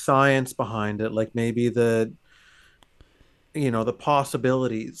into the science behind it, like maybe the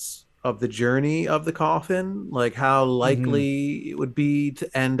possibilities of the journey of the coffin, like how likely it would be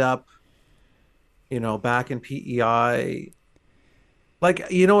to end up, back in PEI.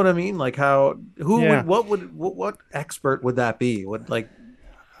 Like, you know what I mean? Like how, what expert would that be? Someone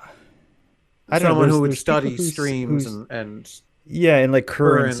who would study streams and and like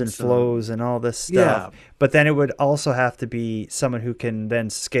currents and flows and all this stuff. Yeah. But then it would also have to be someone who can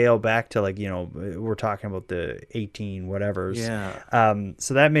then scale back to we're talking about the 18 whatevers. Yeah.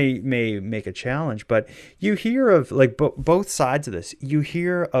 So that may make a challenge, but you hear of both sides of this. You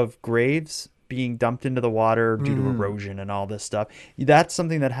hear of graves being dumped into the water due to erosion and all this stuff. That's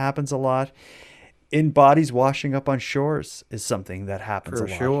something that happens a lot. In bodies washing up on shores is something that happens a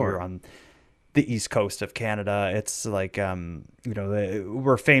lot here on the east coast of Canada. It's like,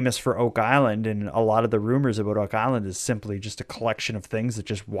 we're famous for Oak Island, and a lot of the rumors about Oak Island is simply just a collection of things that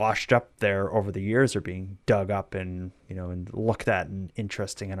just washed up there over the years, are being dug up and, and looked at in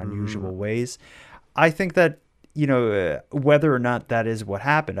interesting and unusual ways. I think that, whether or not that is what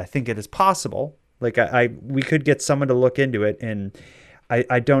happened, I think it is possible. Like we could get someone to look into it, and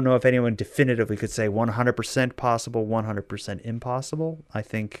I don't know if anyone definitively could say 100% possible, 100% impossible. I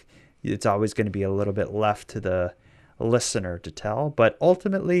think it's always going to be a little bit left to the listener to tell. But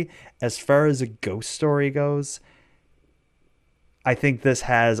ultimately, as far as a ghost story goes, I think this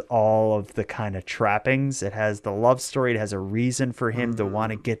has all of the kind of trappings. It has the love story. It has a reason for him to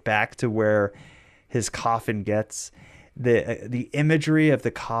want to get back to where his coffin gets. The imagery of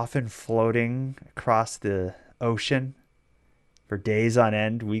the coffin floating across the ocean for days on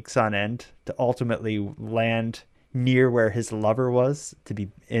end, weeks on end, to ultimately land near where his lover was,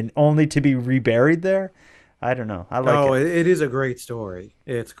 only to be reburied there. I don't know. I like it. It is a great story.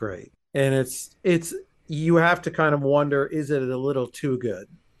 It's great. And it's you have to kind of wonder, is it a little too good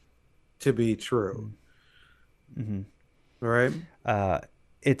to be true? Mm-hmm. Right?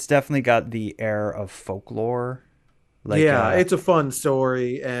 It's definitely got the air of folklore. It's a fun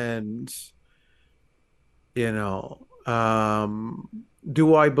story, and do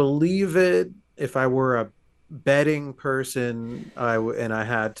I believe it? If I were a betting person, and I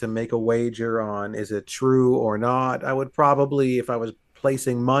had to make a wager on is it true or not, I would probably, if I was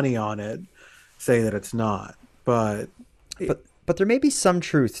placing money on it, say that it's not. But there may be some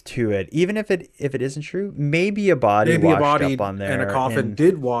truth to it, even if it isn't true. Maybe a body washed up on there, and a coffin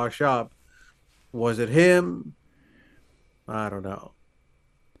did wash up. Was it him? I don't know.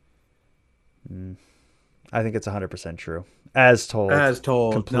 I think it's 100% true. As told. As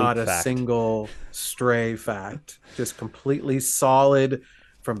told, complete not fact. a single stray fact. Just completely solid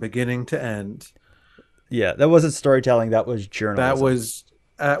from beginning to end. Yeah, that wasn't storytelling. That was journalism.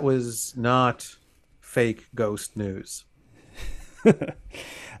 That was not fake ghost news.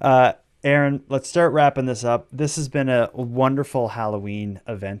 Aaron, let's start wrapping this up. This has been a wonderful Halloween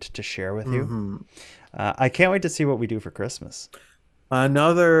event to share with you. Mm-hmm. I can't wait to see what we do for Christmas.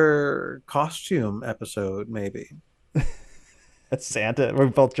 Another costume episode, maybe. Santa. We're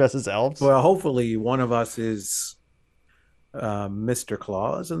both dressed as elves. Well, hopefully one of us is Mr.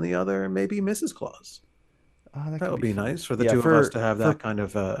 Claus and the other maybe Mrs. Claus. Oh, that would be nice for the two of us to have that kind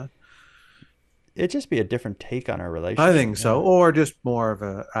of. It'd just be a different take on our relationship. I think so, or just more of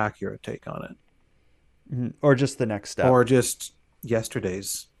an accurate take on it, or just the next step, or just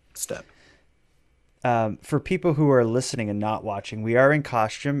yesterday's step. For people who are listening and not watching, we are in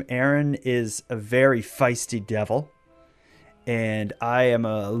costume. Aaron is a very feisty devil, and I am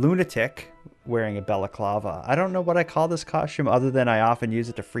a lunatic wearing a balaclava. I don't know what I call this costume other than I often use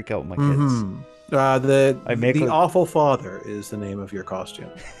it to freak out my kids. Mm-hmm. The Awful Father is the name of your costume.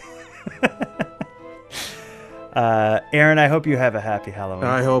 Aaron, I hope you have a happy Halloween.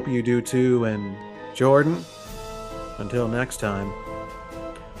 I hope you do too. And Jordan, until next time,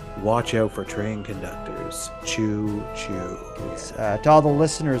 watch out for train conductors. Choo choo. To all the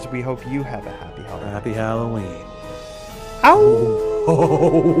listeners, we hope you have a happy Halloween. Happy Halloween.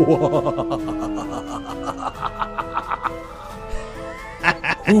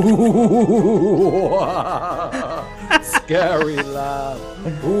 Scary laugh.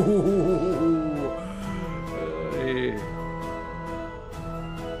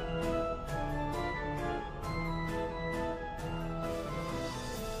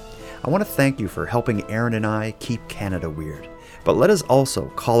 I want to thank you for helping Aaron and I keep Canada weird, but let us also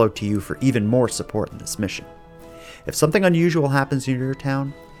call out to you for even more support in this mission. If something unusual happens in your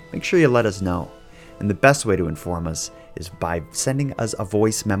town, make sure you let us know. And the best way to inform us is by sending us a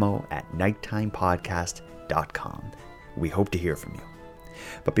voice memo at nighttimepodcast.com. We hope to hear from you.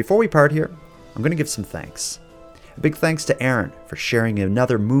 But before we part here, I'm going to give some thanks. A big thanks to Aaron for sharing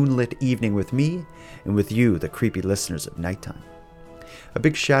another moonlit evening with me and with you, the creepy listeners of Nighttime. A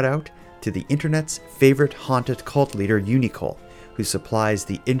big shout out to the internet's favorite haunted cult leader, Unicole, who supplies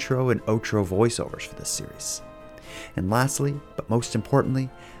the intro and outro voiceovers for this series. And lastly, but most importantly,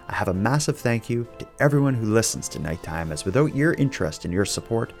 I have a massive thank you to everyone who listens to Nighttime, as without your interest and your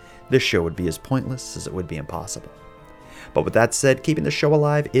support, this show would be as pointless as it would be impossible. But with that said, keeping the show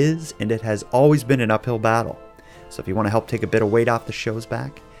alive is, and it has always been, an uphill battle. So if you want to help take a bit of weight off the show's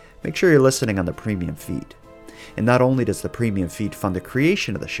back, make sure you're listening on the premium feed. And not only does the premium feed fund the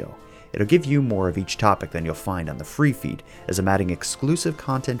creation of the show, it'll give you more of each topic than you'll find on the free feed, as I'm adding exclusive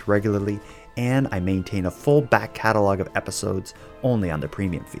content regularly, and I maintain a full back catalog of episodes only on the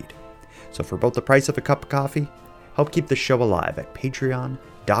premium feed. So for both the price of a cup of coffee, help keep the show alive at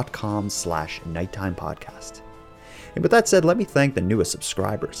patreon.com/nighttimepodcast. And with that said, let me thank the newest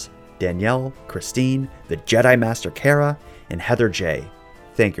subscribers, Danielle, Christine, the Jedi Master Kara, and Heather J.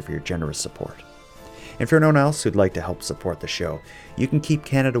 Thank you for your generous support. And for anyone else who'd like to help support the show, you can keep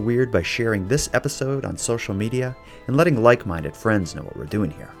Canada weird by sharing this episode on social media and letting like-minded friends know what we're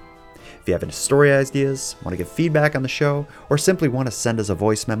doing here. If you have any story ideas, want to give feedback on the show, or simply want to send us a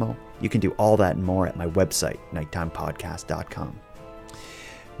voice memo, you can do all that and more at my website, nighttimepodcast.com.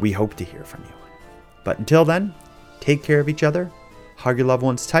 We hope to hear from you. But until then, take care of each other, hug your loved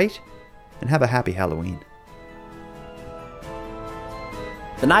ones tight, and have a happy Halloween.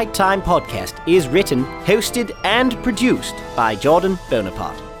 The Nighttime Podcast is written, hosted, and produced by Jordan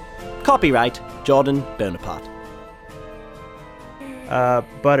Bonaparte. Copyright Jordan Bonaparte.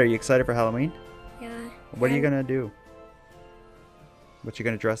 Bud, are you excited for Halloween? Yeah. What are you gonna do? What you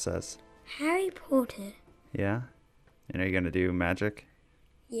gonna dress as? Harry Potter. Yeah? And are you gonna do magic?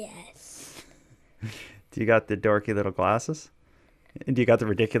 Yes. Do you got the dorky little glasses? And do you got the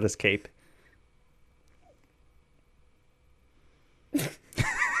ridiculous cape?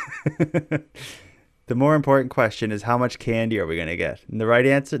 The more important question is, how much candy are we going to get? And the right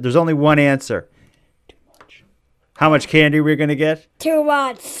answer, there's only one answer. Too much. How much candy are we going to get? Too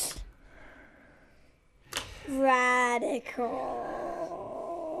much. Radical.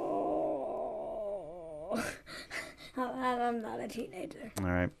 I'm not a teenager.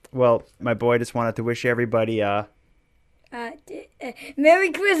 All right. Well, my boy just wanted to wish everybody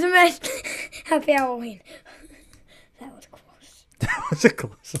Merry Christmas. Happy Halloween. That was close. That was a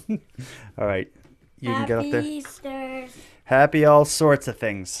close one. All right. You can get up there. Happy Easter. Happy all sorts of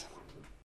things.